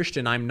 you're a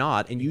Christian, I'm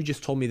not, and you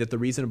just told me that the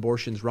reason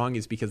abortion's wrong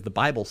is because the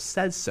Bible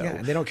says so. Yeah,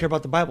 and they don't care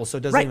about the Bible, so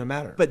it doesn't even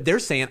matter. But they're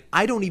saying,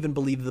 I don't even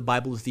believe the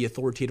Bible is the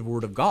authoritative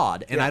word of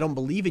God, and I don't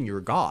believe in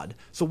your God,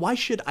 so why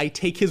should I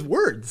take his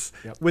words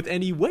with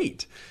any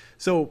weight?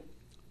 So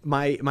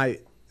my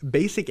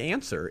basic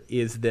answer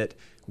is that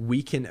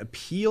we can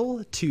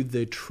appeal to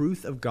the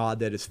truth of God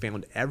that is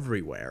found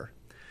everywhere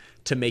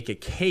to make a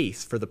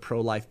case for the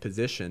pro-life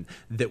position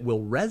that will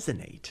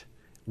resonate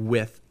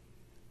with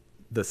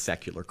the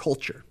secular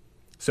culture.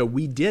 So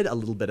we did a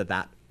little bit of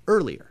that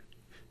earlier.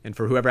 And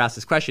for whoever asked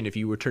this question, if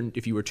you were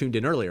tuned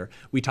in earlier,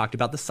 we talked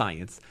about the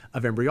science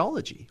of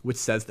embryology, which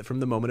says that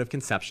from the moment of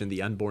conception,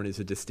 the unborn is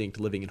a distinct,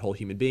 living, and whole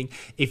human being.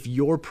 If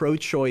your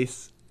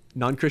pro-choice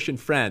non-Christian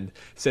friend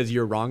says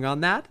you're wrong on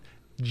that,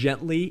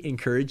 gently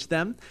encourage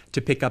them to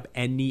pick up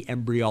any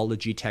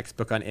embryology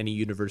textbook on any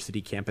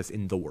university campus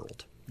in the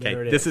world.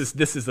 Okay, this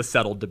is a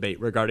settled debate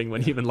regarding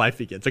when human life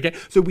begins. Okay,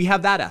 so we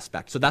have that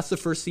aspect. So that's the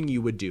first thing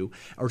you would do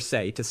or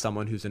say to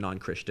someone who's a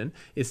non-Christian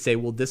is say,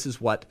 well, this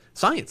is what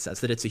science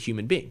says, that it's a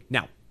human being.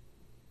 Now,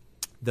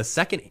 the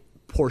second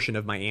portion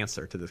of my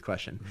answer to this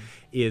question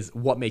is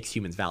what makes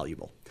humans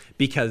valuable.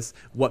 Because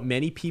what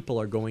many people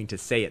are going to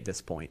say at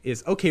this point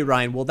is, okay,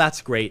 Ryan, well,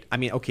 that's great. I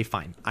mean, okay,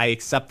 fine. I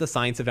accept the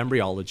science of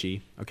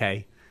embryology.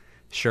 Okay,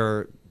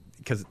 sure,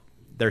 because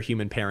they're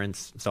human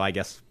parents, so I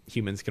guess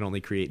humans can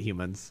only create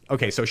humans.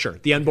 Okay, so sure,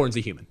 the unborn's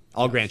a human.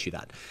 I'll grant you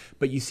that.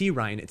 But you see,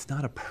 Ryan, it's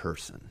not a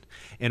person,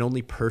 and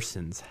only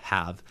persons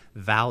have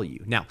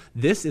value. Now,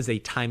 this is a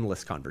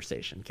timeless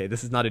conversation, okay?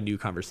 This is not a new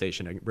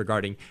conversation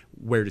regarding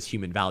where does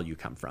human value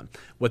come from.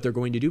 What they're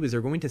going to do is they're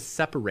going to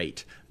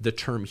separate the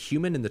term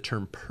human and the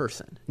term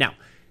person. Now,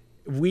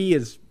 we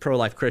as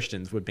pro-life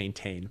Christians would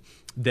maintain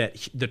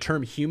that the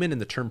term human and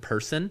the term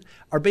person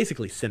are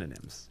basically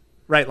synonyms.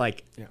 Right,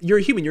 like you're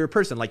a human, you're a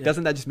person. Like,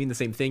 doesn't that just mean the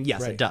same thing?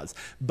 Yes, it does.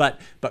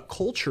 But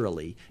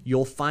culturally,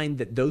 you'll find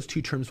that those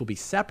two terms will be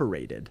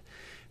separated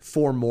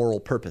for moral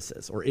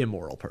purposes or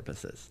immoral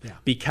purposes. Yeah.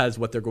 Because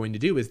what they're going to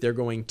do is they're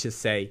going to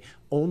say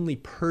only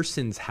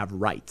persons have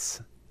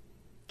rights.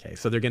 Okay,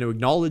 so they're going to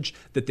acknowledge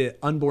that the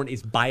unborn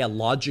is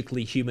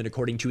biologically human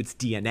according to its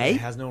DNA.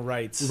 It has no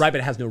rights. Right, but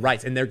it has no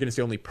rights. And they're going to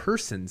say only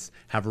persons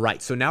have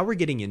rights. So now we're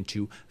getting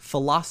into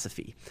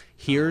philosophy.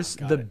 Here's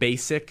the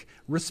basic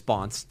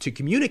response to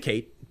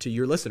communicate to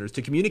your listeners,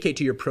 to communicate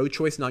to your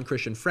pro-choice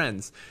non-Christian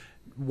friends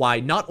why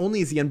not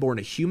only is the unborn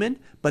a human,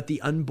 but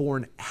the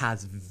unborn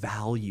has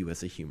value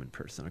as a human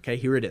person. Okay,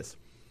 here it is.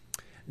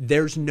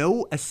 There's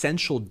no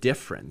essential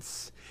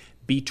difference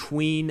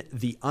between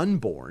the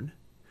unborn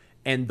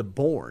and the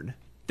born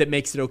that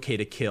makes it okay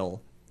to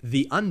kill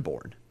the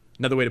unborn.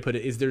 Another way to put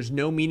it is there's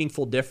no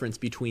meaningful difference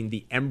between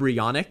the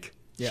embryonic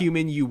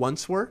human you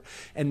once were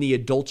and the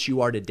adult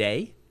you are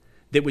today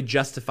that would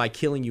justify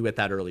killing you at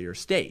that earlier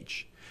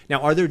stage.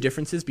 Now, are there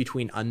differences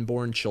between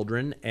unborn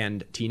children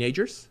and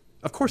teenagers?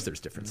 Of course there's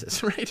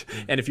differences, right?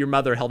 And if your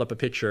mother held up a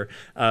picture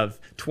of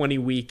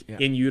 20-week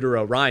in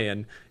utero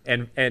Ryan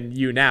and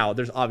you now,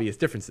 there's obvious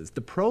differences.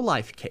 The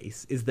pro-life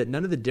case is that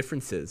none of the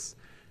differences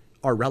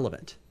are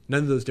relevant.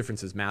 None of those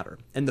differences matter.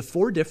 And the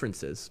 4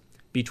 differences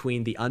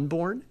between the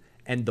unborn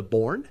and the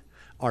born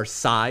are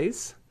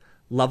size,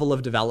 level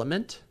of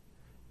development,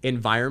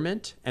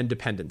 environment, and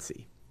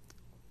dependency.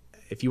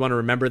 If you want to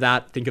remember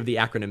that, think of the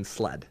acronym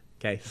SLED.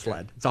 Okay,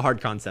 SLED. It's a hard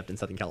concept in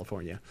Southern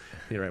California.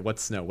 You're right,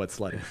 what's snow, what's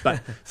sledding?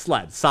 But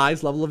SLED,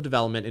 size, level of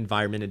development,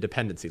 environment, and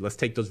dependency. Let's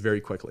take those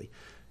very quickly.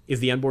 Is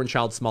the unborn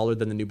child smaller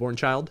than the newborn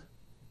child?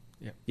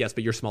 Yep. Yes,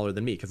 but you're smaller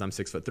than me because I'm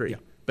 6'3".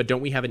 Yep. But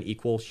don't we have an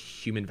equal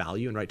human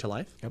value and right to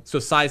life? Yep. So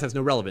size has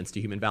no relevance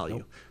to human value.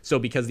 Nope. So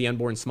because the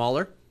unborn's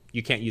smaller,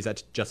 you can't use that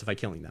to justify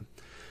killing them.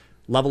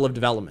 Level of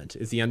development.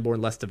 Is the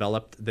unborn less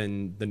developed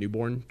than the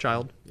newborn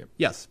child? Yep.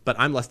 Yes, but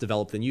I'm less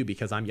developed than you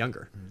because I'm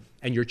younger.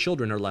 And your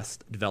children are less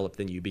developed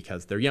than you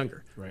because they're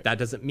younger. Right. That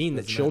doesn't mean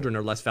that children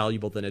are less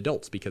valuable than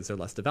adults because they're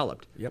less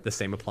developed. Yep. The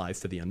same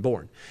applies to the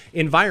unborn.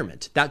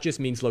 Environment. That just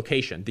means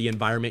location, the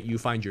environment you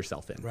find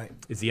yourself in. Right.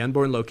 Is the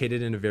unborn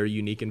located in a very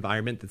unique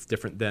environment that's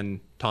different than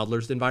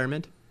toddler's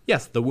environment?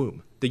 Yes, the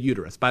womb, the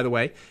uterus. By the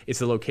way, it's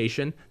the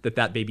location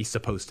that baby's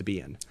supposed to be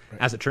in.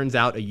 Right. As it turns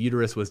out, a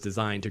uterus was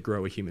designed to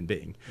grow a human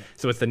being. Right.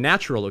 So it's the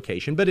natural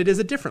location, but it is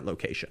a different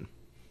location.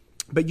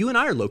 But you and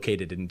I are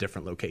located in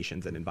different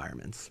locations and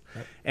environments.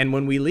 Right. And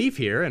when we leave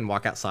here and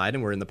walk outside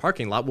and we're in the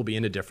parking lot, we'll be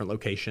in a different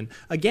location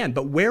again.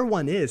 But where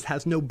one is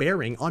has no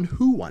bearing on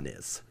who one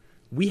is.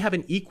 We have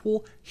an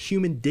equal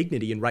human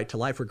dignity and right to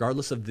life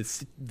regardless of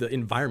the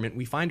environment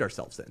we find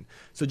ourselves in.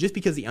 So just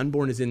because the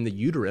unborn is in the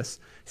uterus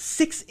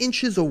 6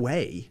 inches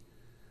away,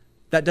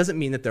 that doesn't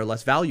mean that they're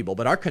less valuable.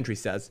 But our country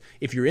says,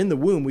 if you're in the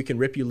womb, we can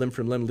rip you limb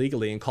from limb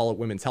legally and call it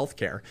women's health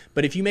care.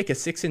 But if you make a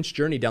 6-inch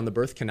journey down the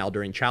birth canal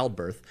during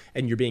childbirth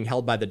and you're being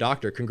held by the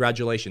doctor,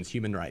 congratulations,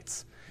 human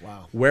rights.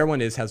 Wow. Where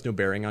one is has no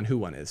bearing on who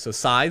one is. So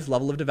size,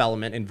 level of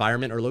development,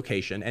 environment or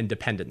location, and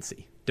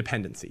dependency.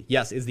 Dependency.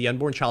 Yes, is the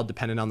unborn child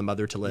dependent on the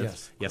mother to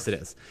live? Yes, it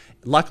is.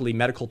 Luckily,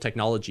 medical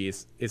technology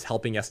is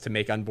helping us to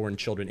make unborn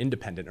children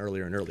independent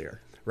earlier and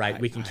earlier, right?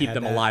 We can keep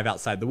them alive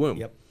outside the womb.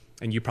 Yep.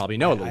 And you probably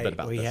know a little bit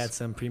about this. We had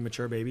some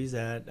premature babies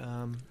that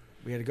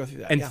we had to go through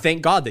that. And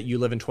thank God that you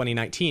live in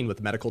 2019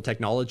 with medical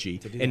technology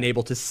and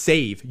able to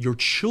save your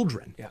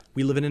children. Yeah.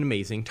 We live in an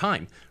amazing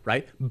time,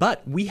 right?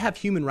 But we have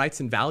human rights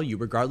and value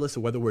regardless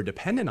of whether we're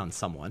dependent on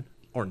someone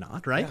or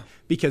not, right? Yeah.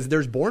 Because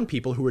there's born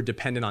people who are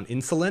dependent on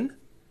insulin,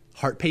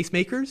 heart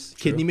pacemakers,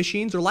 kidney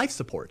machines, or life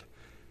support.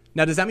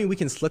 Now, does that mean we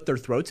can slit their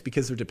throats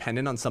because they're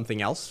dependent on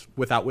something else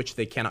without which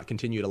they cannot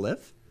continue to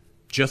live?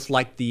 Just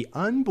like the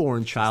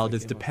unborn child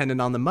is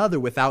dependent on the mother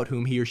without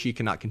whom he or she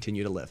cannot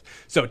continue to live.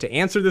 So to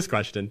answer this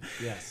question,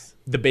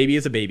 the baby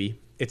is a baby.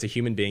 It's a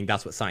human being.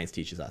 That's what science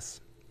teaches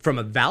us. From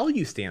a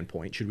value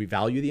standpoint, should we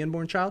value the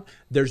unborn child?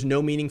 There's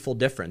no meaningful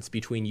difference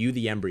between you,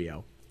 the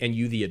embryo, and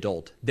you, the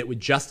adult, that would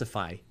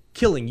justify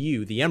killing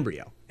you, the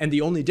embryo. And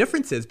the only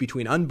differences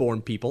between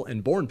unborn people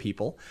and born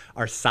people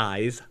are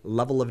size,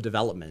 level of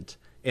development,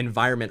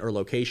 environment or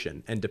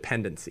location, and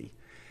dependency.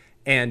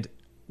 And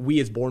we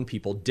as born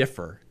people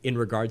differ in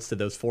regards to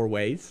those 4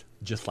 ways,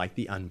 just like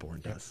the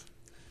unborn does.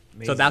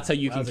 Amazing. So that's how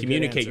you can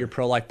communicate your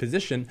pro-life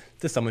position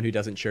to someone who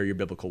doesn't share your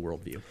biblical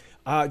worldview.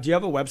 Do you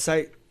have a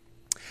website?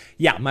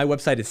 Yeah, my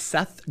website is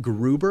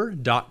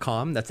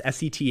SethGruber.com. That's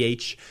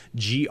SETHGRUB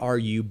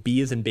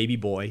as in baby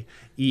boy,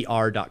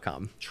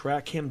 ER.com.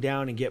 Track him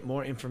down and get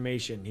more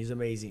information. He's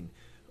amazing.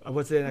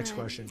 What's the next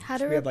question?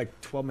 We have like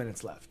 12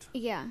 minutes left.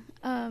 Yeah.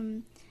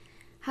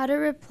 How to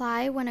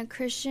reply when a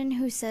Christian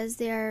who says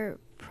they are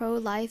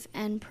pro-life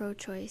and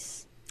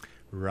pro-choice.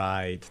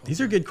 Right. These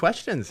are good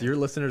questions. Your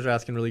listeners are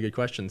asking really good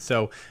questions.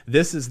 So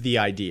this is the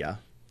idea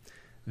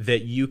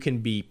that you can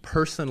be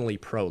personally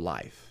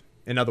pro-life.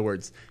 In other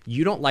words,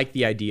 you don't like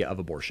the idea of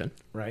abortion.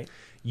 Right.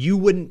 You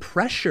wouldn't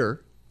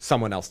pressure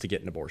someone else to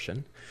get an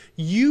abortion.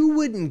 You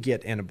wouldn't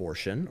get an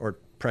abortion or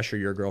pressure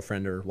your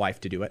girlfriend or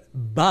wife to do it,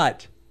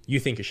 but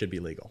you think it should be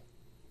legal.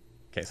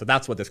 Okay, so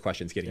that's what this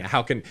question is getting at.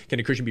 How can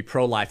a Christian be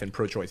pro-life and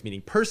pro-choice?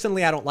 Meaning,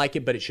 personally, I don't like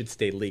it, but it should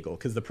stay legal.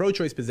 Because the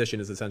pro-choice position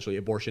is essentially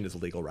abortion is a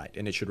legal right,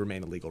 and it should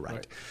remain a legal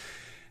right.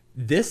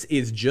 This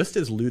is just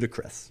as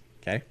ludicrous,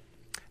 okay,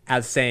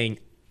 as saying,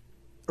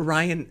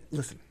 Ryan,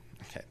 listen,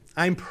 okay,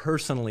 I'm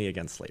personally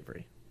against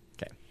slavery.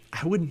 Okay.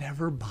 I would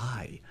never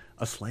buy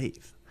a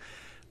slave.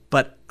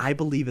 But I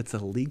believe it's a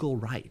legal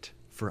right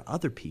for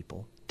other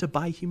people to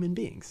buy human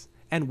beings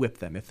and whip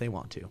them if they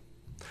want to.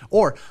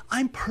 Or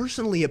I'm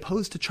personally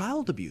opposed to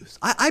child abuse.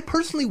 I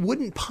personally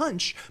wouldn't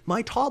punch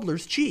my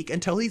toddler's cheek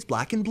until he's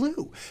black and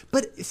blue.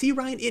 But see,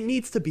 Ryan, it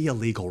needs to be a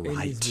legal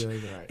right. needs to be a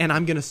legal right. And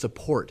I'm going to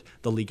support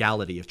the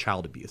legality of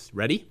child abuse.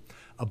 Ready?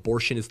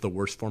 Abortion is the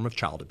worst form of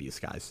child abuse,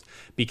 guys,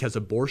 because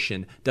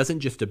abortion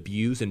doesn't just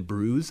abuse and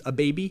bruise a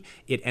baby,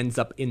 it ends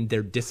up in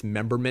their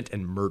dismemberment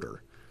and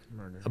murder.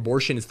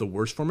 Abortion is the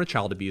worst form of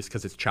child abuse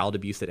because it's child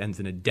abuse that ends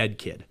in a dead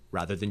kid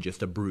rather than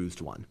just a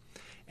bruised one.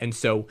 And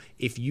so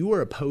if you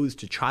are opposed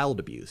to child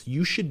abuse,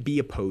 you should be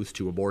opposed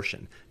to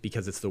abortion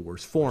because it's the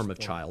worst form of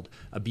child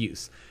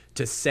abuse.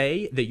 To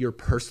say that you're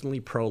personally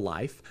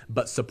pro-life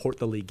but support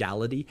the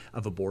legality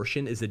of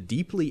abortion is a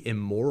deeply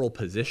immoral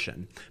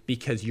position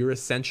because you're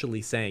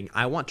essentially saying,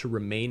 I want to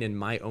remain in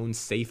my own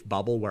safe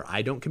bubble where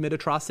I don't commit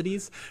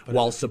atrocities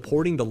while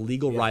supporting the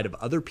legal right of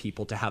other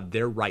people to have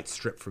their rights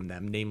stripped from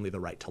them, namely the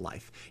right to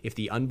life. If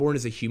the unborn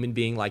is a human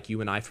being like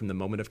you and I from the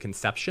moment of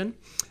conception,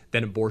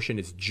 then abortion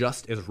is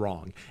just as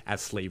wrong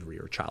as slavery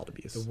or child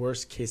abuse. The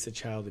worst case of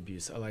child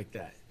abuse. I like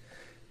that.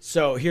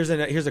 So here's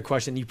a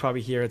question you probably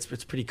hear. It's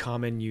pretty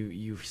common.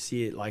 You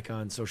see it like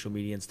on social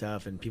media and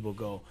stuff, and people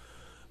go,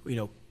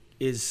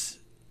 is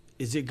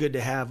it good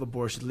to have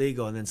abortion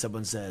legal? And then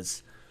someone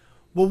says,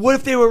 well, what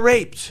if they were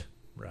raped?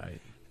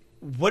 Right.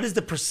 What is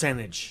the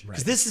percentage? Because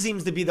Right. this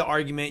seems to be the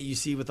argument you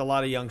see with a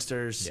lot of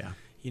youngsters. Yeah.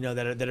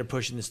 That are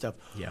pushing this stuff.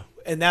 Yeah.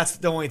 And that's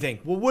the only thing.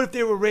 Well, what if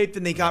they were raped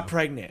and they got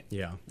pregnant?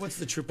 Yeah. What's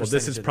the true Well, percentage?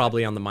 this is of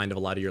probably on the mind of a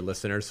lot of your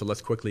listeners, so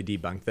let's quickly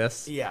debunk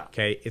this. Yeah.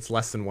 Okay, it's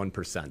less than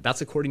 1%.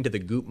 That's according to the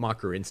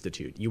Guttmacher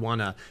Institute. You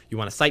wanna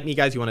cite me,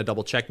 guys? You wanna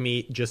double check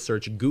me? Just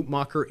search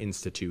Guttmacher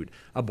Institute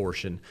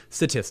abortion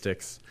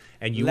statistics,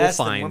 and you Less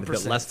will than find that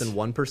 1%. less than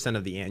 1%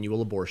 of the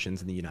annual abortions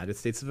in the United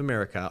States of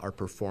America are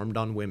performed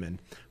on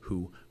women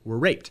who were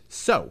raped.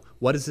 So,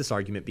 what does this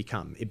argument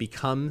become? It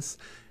becomes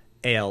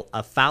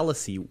a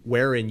fallacy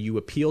wherein you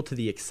appeal to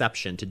the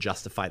exception to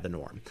justify the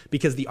norm.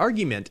 Because the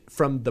argument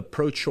from the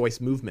pro-choice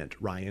movement,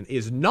 Ryan,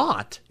 is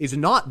not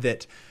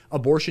that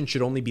abortion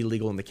should only be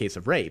legal in the case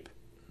of rape.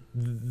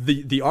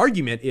 The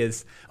argument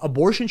is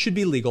abortion should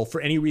be legal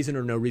for any reason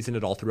or no reason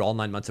at all through all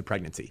 9 months of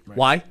pregnancy. Right.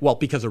 Why? Well,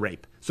 because of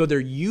rape. So they're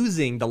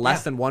using the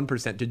less than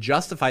 1% to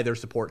justify their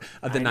support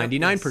of the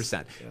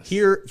 99%. Yes.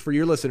 Here, for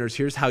your listeners,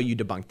 here's how you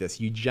debunk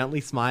this. You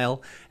gently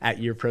smile at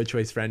your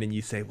pro-choice friend and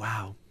you say,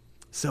 wow,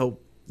 so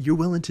you're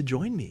willing to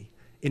join me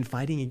in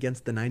fighting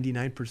against the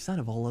 99%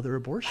 of all other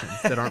abortions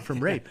that aren't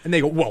from rape. And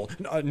they go, well,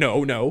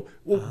 no.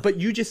 Well, but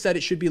you just said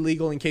it should be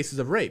legal in cases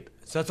of rape.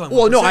 So that's what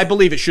well, no, I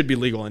believe it should be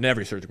legal in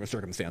every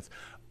circumstance.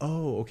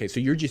 Oh, okay. So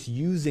you're just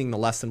using the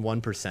less than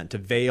 1% to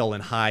veil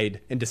and hide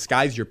and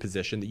disguise your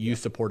position that you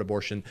support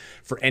abortion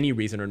for any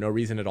reason or no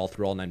reason at all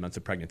through all 9 months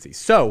of pregnancy.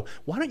 So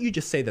why don't you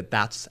just say that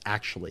that's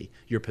actually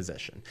your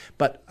position?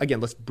 But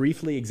again, let's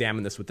briefly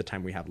examine this with the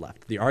time we have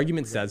left. The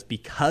argument says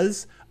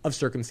because of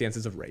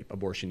circumstances of rape,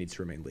 abortion needs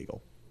to remain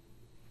legal.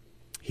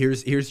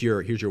 Here's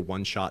your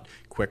one-shot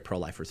quick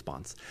pro-life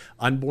response.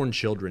 Unborn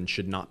children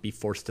should not be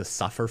forced to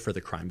suffer for the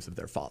crimes of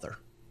their father.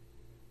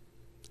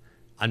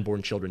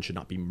 Unborn children should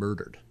not be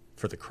murdered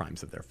for the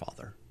crimes of their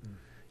father.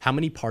 How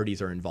many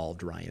parties are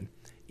involved, Ryan,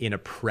 in a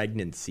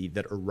pregnancy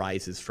that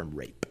arises from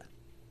rape?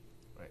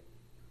 Right.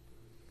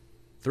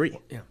 3.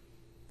 Yeah.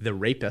 The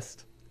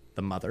rapist,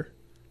 the mother,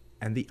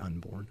 and the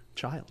unborn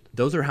child.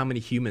 Those are how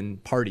many human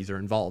parties are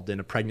involved in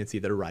a pregnancy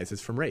that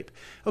arises from rape.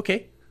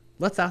 Okay,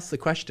 let's ask the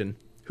question,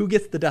 who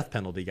gets the death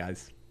penalty,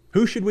 guys?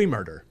 Who should we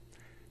murder?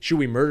 Should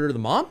we murder the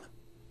mom?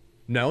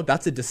 No,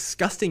 that's a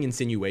disgusting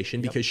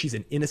insinuation because she's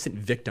an innocent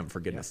victim, for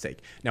goodness sake.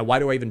 Now, why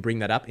do I even bring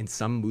that up? In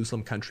some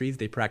Muslim countries,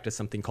 they practice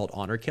something called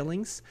honor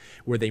killings,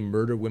 where they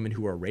murder women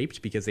who are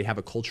raped because they have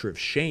a culture of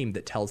shame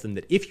that tells them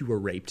that if you were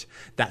raped,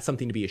 that's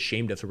something to be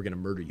ashamed of, so we're going to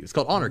murder you. It's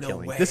called honor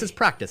killing. way. This is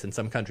practice in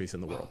some countries in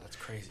the world. That's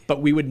crazy.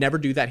 But we would never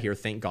do that here,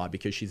 thank God,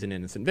 because she's an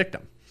innocent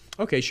victim.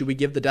 Okay, should we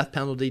give the death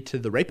penalty to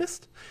the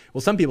rapist?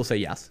 Well, some people say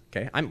yes.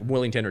 Okay, I'm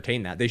willing to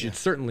entertain that. They should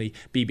certainly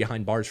be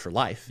behind bars for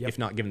life, if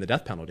not given the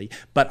death penalty.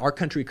 But our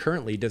country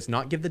currently does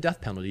not give the death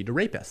penalty to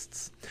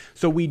rapists.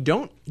 So we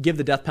don't give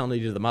the death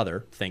penalty to the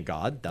mother, thank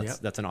God.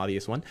 That's an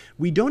obvious one.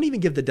 We don't even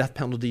give the death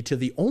penalty to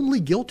the only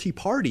guilty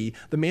party,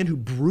 the man who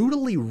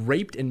brutally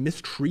raped and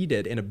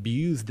mistreated and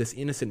abused this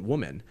innocent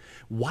woman.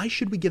 Why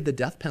should we give the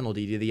death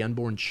penalty to the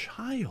unborn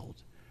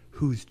child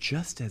who's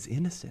just as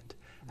innocent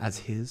as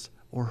his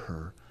or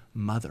her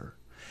mother?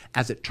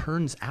 As it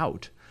turns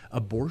out,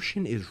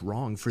 abortion is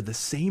wrong for the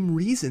same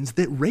reasons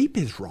that rape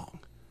is wrong.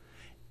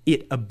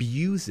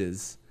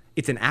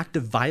 It's an act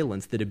of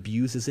violence that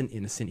abuses an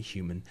innocent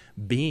human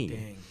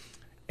being.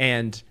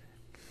 And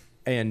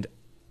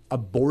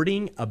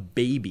aborting a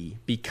baby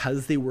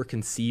because they were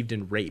conceived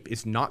in rape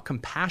is not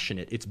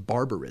compassionate, it's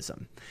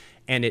barbarism.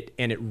 And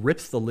it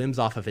rips the limbs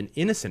off of an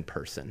innocent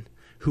person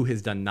who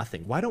has done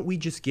nothing. Why don't we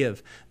just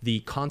give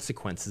the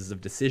consequences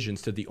of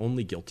decisions to the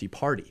only guilty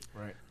party,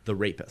 the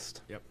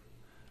rapist? Yep.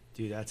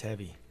 Dude, that's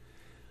heavy.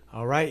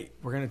 All right,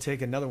 we're going to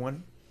take another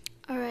one.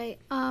 All right.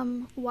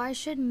 Why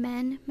should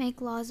men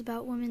make laws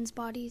about women's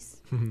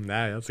bodies?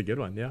 That's a good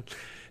one. Yeah.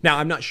 Now,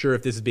 I'm not sure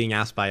if this is being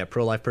asked by a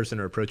pro-life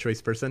person or a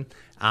pro-choice person,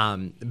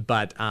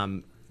 but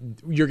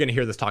you're going to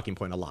hear this talking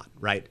point a lot,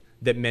 right?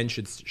 That men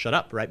should shut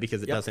up, right?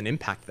 Because it doesn't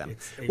impact them.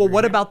 Well,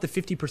 what about the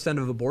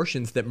 50% of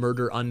abortions that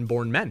murder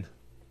unborn men?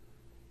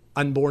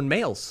 Unborn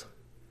males?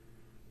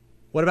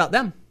 What about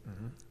them?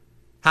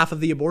 Half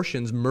of the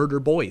abortions murder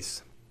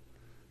boys.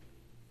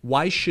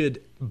 Why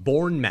should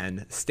born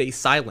men stay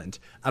silent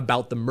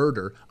about the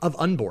murder of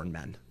unborn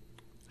men?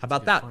 How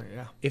about that? Point,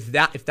 yeah.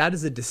 If that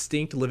is a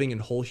distinct, living, and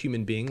whole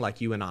human being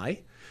like you and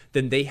I,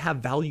 then they have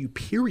value,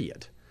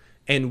 period.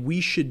 And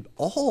we should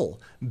all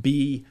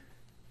be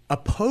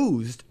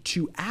opposed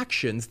to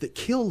actions that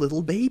kill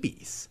little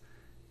babies.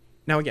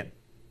 Now, again,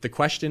 the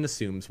question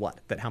assumes what?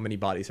 That how many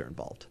bodies are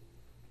involved?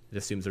 It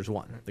assumes there's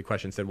one. The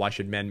question said, why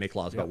should men make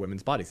laws about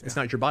women's bodies? It's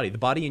not your body. The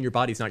body in your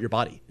body is not your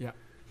body. Yeah.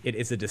 It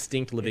is a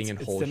distinct, living,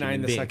 and whole it's denying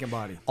human the being. second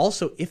body.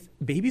 Also, if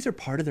babies are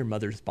part of their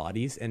mother's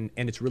bodies and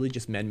it's really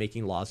just men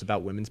making laws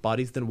about women's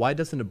bodies, then why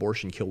doesn't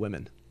abortion kill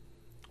women?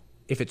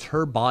 If it's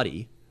her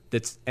body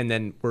and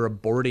then we're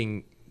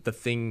aborting the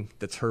thing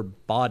that's her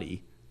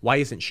body, why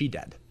isn't she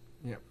dead?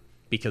 Yeah.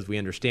 Because we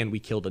understand we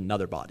killed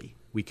another body.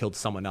 We killed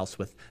someone else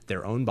with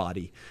their own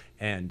body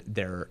and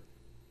their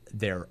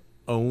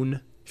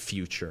own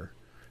future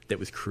that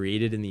was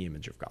created in the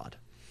image of God.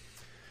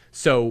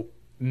 So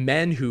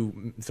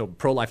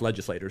pro-life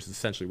legislators is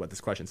essentially what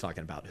this question is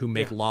talking about, who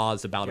make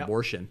laws about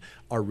abortion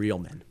are real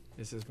men.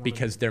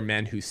 Because they're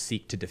men who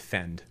seek to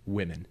defend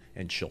women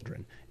and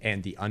children.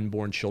 And the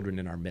unborn children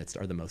in our midst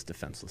are the most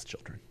defenseless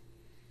children.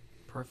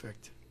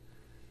 Perfect.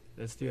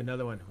 Let's do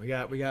another one. We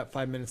got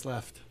 5 minutes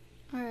left.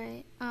 All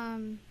right.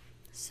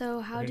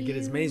 So how We're do gonna you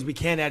get as many as we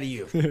can out of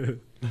you.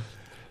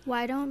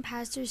 Why don't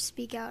pastors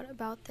speak out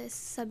about this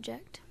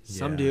subject?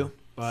 Some Yeah. do.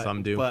 But,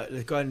 Some do. But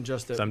let's go ahead and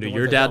just Some do.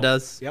 Your dad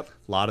does. Yep.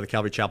 A lot of the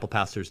Calvary Chapel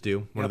pastors do.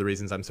 One of Yep. the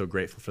reasons I'm so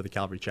grateful for the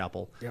Calvary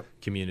Chapel Yep.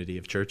 community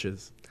of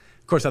churches.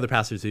 Of course, other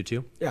pastors do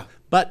too. Yeah.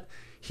 But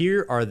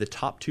here are the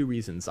top 2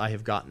 reasons I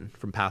have gotten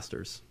from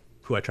pastors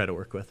who I try to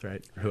work with,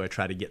 right? Or who I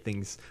try to get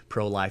things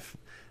pro-life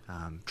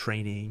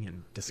training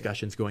and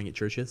discussions going at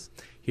churches.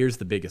 Here's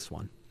the biggest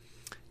one.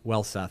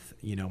 Well, Seth,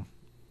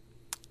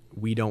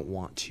 we don't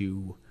want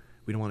to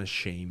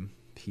shame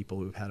people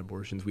who've had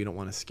abortions. We don't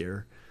want to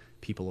scare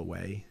people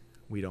away.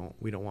 We don't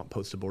want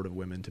post-abortive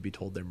women to be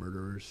told they're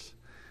murderers.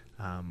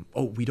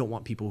 We don't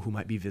want people who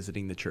might be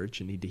visiting the church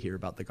and need to hear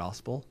about the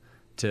gospel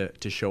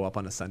to show up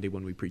on a Sunday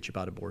when we preach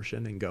about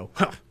abortion and go,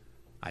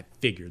 I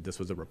figured this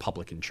was a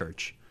Republican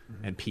church,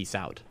 and peace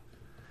out.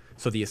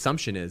 So the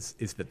assumption is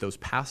that those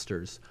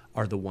pastors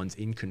are the ones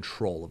in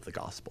control of the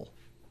gospel.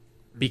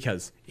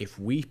 Because if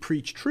we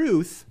preach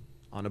truth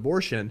on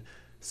abortion,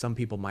 some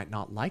people might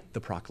not like the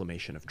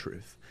proclamation of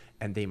truth,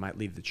 and they might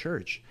leave the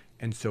church.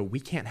 And so we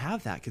can't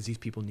have that because these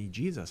people need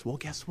Jesus. Well,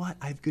 guess what?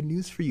 I have good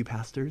news for you,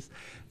 pastors.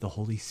 The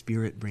Holy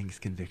Spirit brings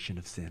conviction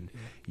of sin. Yeah.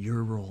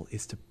 Your role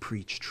is to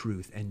preach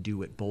truth and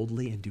do it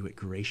boldly and do it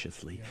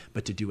graciously,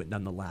 but to do it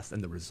nonetheless,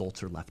 and the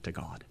results are left to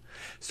God.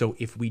 So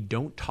if we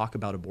don't talk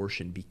about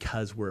abortion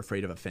because we're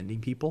afraid of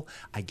offending people,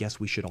 I guess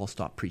we should all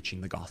stop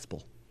preaching the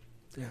gospel.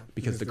 Yeah,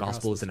 because the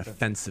gospel is an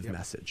offensive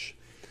message.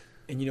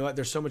 And you know what?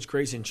 There's so much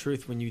grace and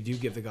truth when you do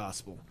give the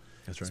gospel.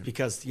 That's right. It's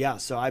because,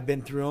 so I've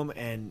been through them,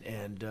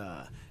 and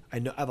I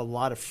have a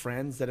lot of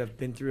friends that have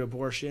been through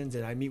abortions,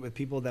 and I meet with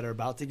people that are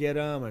about to get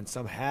them, and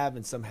some have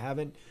and some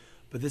haven't.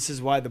 But this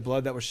is why the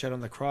blood that was shed on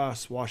the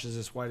cross washes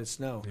us white as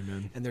snow.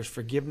 Amen. And there's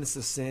forgiveness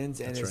of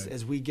sins. And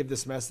as we give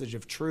this message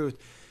of truth,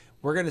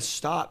 we're going to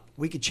stop.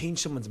 We could change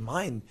someone's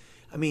mind.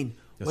 I mean,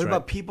 what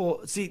about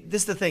people? See,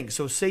 this is the thing.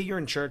 So say you're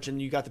in church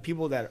and you got the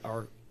people that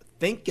are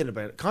thinking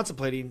about it,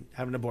 contemplating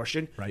having an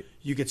abortion. Right.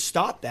 You could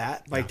stop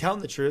that by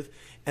telling the truth.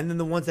 And then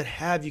the ones that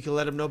have, you can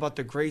let them know about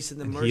the grace and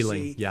the mercy.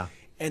 Healing. Yeah.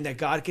 And that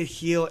God could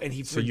heal, and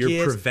He forgives. So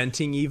you're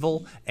preventing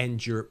evil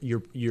and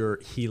you're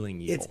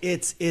healing evil.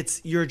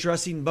 It's you're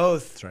addressing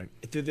both. That's right.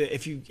 Through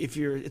if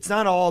you're it's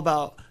not all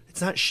about,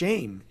 it's not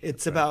shame.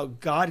 It's about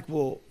God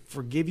will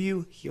forgive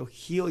you, He'll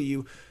heal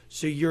you.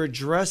 So you're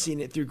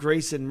addressing it through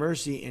grace and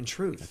mercy and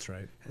truth. That's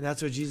right. And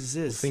that's what Jesus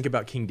is. Think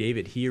about King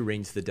David. He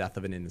arranged the death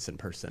of an innocent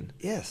person.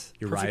 Yes.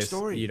 Uriah's,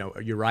 story.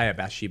 Uriah,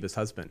 Bathsheba's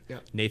husband.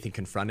 Yep. Nathan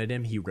confronted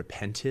him. He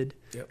repented.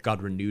 Yep.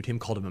 God renewed him,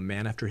 called him a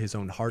man after his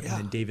own heart. Yeah.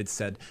 And then David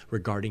said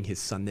regarding his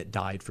son that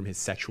died from his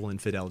sexual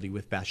infidelity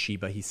with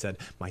Bathsheba, he said,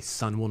 my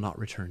son will not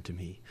return to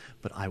me,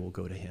 but I will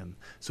go to him.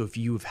 So if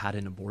you have had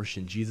an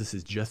abortion, Jesus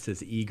is just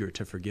as eager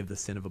to forgive the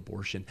sin of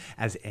abortion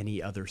as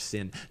any other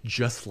sin,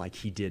 just like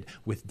he did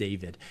with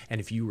David.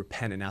 And if you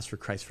repent and ask for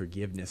Christ's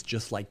forgiveness,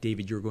 just like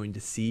David, you're going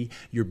to see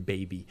your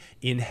baby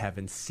in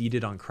heaven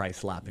seated on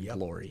Christ's lap in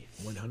glory.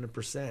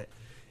 100%.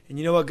 And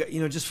you know what,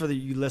 just for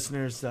you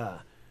listeners,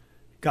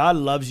 God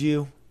loves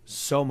you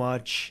so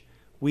much.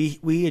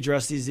 We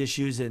address these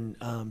issues, and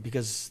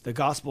because the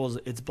gospel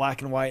it's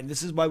black and white, and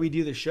this is why we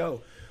do the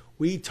show.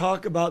 we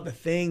talk about the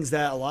things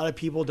that a lot of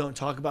people don't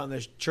talk about in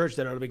the church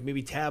that are like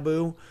maybe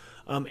taboo,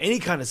 any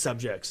kind of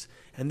subjects.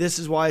 And this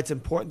is why it's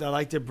important that I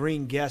like to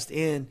bring guests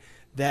in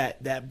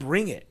that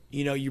bring it.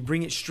 You know, you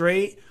bring it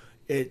straight.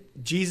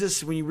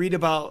 Jesus, when you read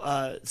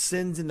about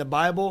sins in the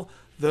Bible,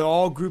 they're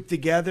all grouped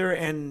together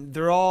and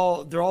they're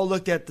all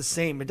looked at the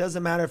same. It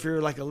doesn't matter if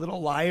you're like a little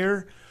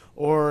liar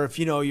or if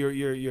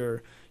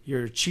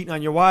you're cheating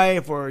on your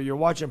wife or you're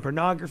watching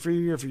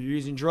pornography or if you're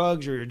using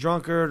drugs or you're a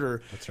drunkard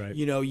or That's right.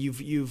 you know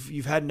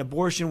you've had an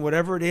abortion,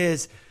 whatever it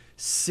is.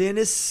 Sin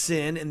is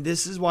sin, and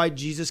this is why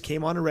Jesus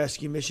came on a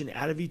rescue mission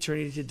out of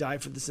eternity to die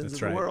for the sins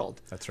That's of right. the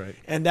world. That's right.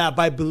 And that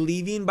by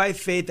believing by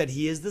faith that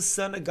he is the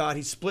Son of God,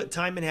 he split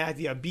time in half.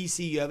 You have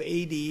BC, you have AD.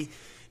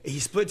 He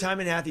split time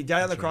in half. He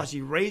died on the cross.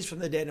 He raised from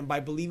the dead. And by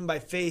believing by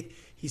faith,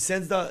 he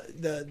sends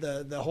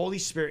the Holy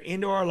Spirit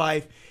into our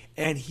life.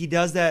 And he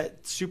does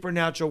that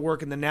supernatural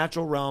work in the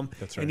natural realm.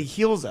 That's right. And he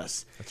heals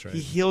us. That's right. He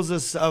heals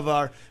us of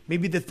our,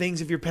 maybe the things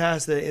of your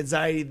past, the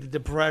anxiety, the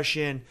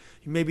depression.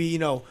 Maybe, you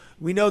know,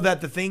 we know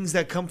that the things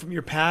that come from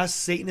your past,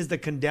 Satan is the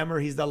condemner.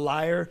 He's the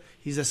liar.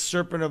 He's a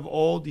serpent of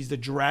old. He's the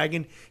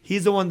dragon.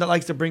 He's the one that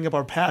likes to bring up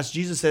our past.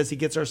 Jesus says he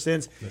gets our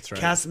sins, That's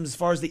right. casts them as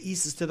far as the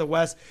east is to the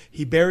west.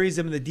 He buries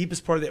them in the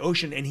deepest part of the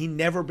ocean, and he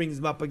never brings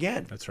them up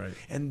again. That's right.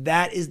 And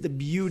that is the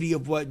beauty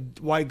of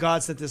why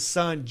God sent his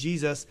son,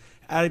 Jesus,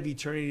 out of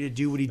eternity to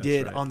do what he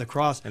did right. on the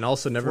cross. And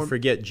also never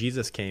forget,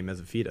 Jesus came as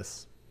a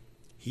fetus.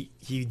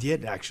 He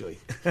did, actually,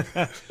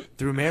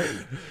 through Mary,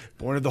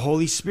 born of the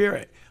Holy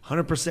Spirit,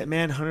 100%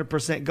 man,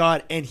 100%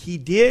 God. And he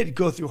did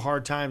go through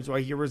hard times while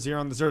he was here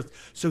on this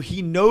earth. So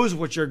he knows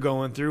what you're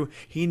going through.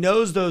 He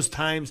knows those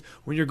times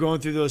when you're going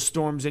through those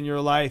storms in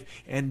your life.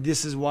 And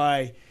this is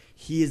why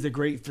he is the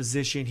great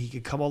physician. He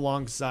could come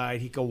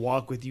alongside. He could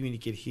walk with you and he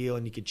could heal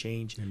and he could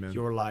change Amen.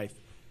 your life.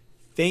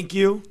 Thank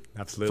you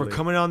Absolutely. for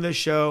coming on this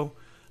show.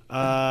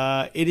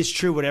 It is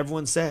true what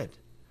everyone said.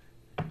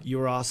 You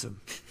were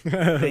awesome.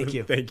 Thank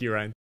you. Thank you,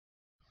 Ryan.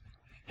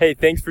 Hey,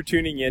 thanks for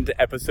tuning in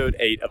to episode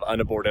 8 of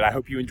Unaborted. I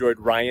hope you enjoyed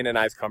Ryan and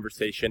I's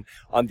conversation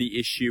on the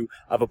issue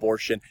of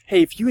abortion.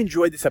 Hey, if you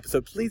enjoyed this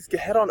episode, please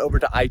head on over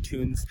to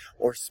iTunes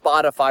or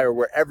Spotify or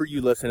wherever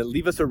you listen and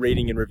leave us a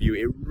rating and review.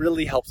 It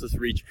really helps us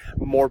reach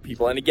more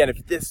people. And again,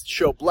 if this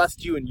show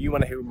blessed you and you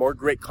want to hear more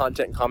great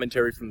content and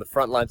commentary from the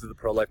front lines of the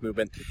pro-life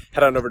movement,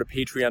 head on over to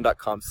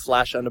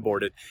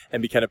patreon.com/unaborted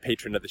and become a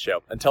patron of the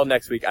show. Until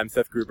next week, I'm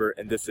Seth Gruber,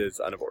 and this is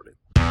Unaborted.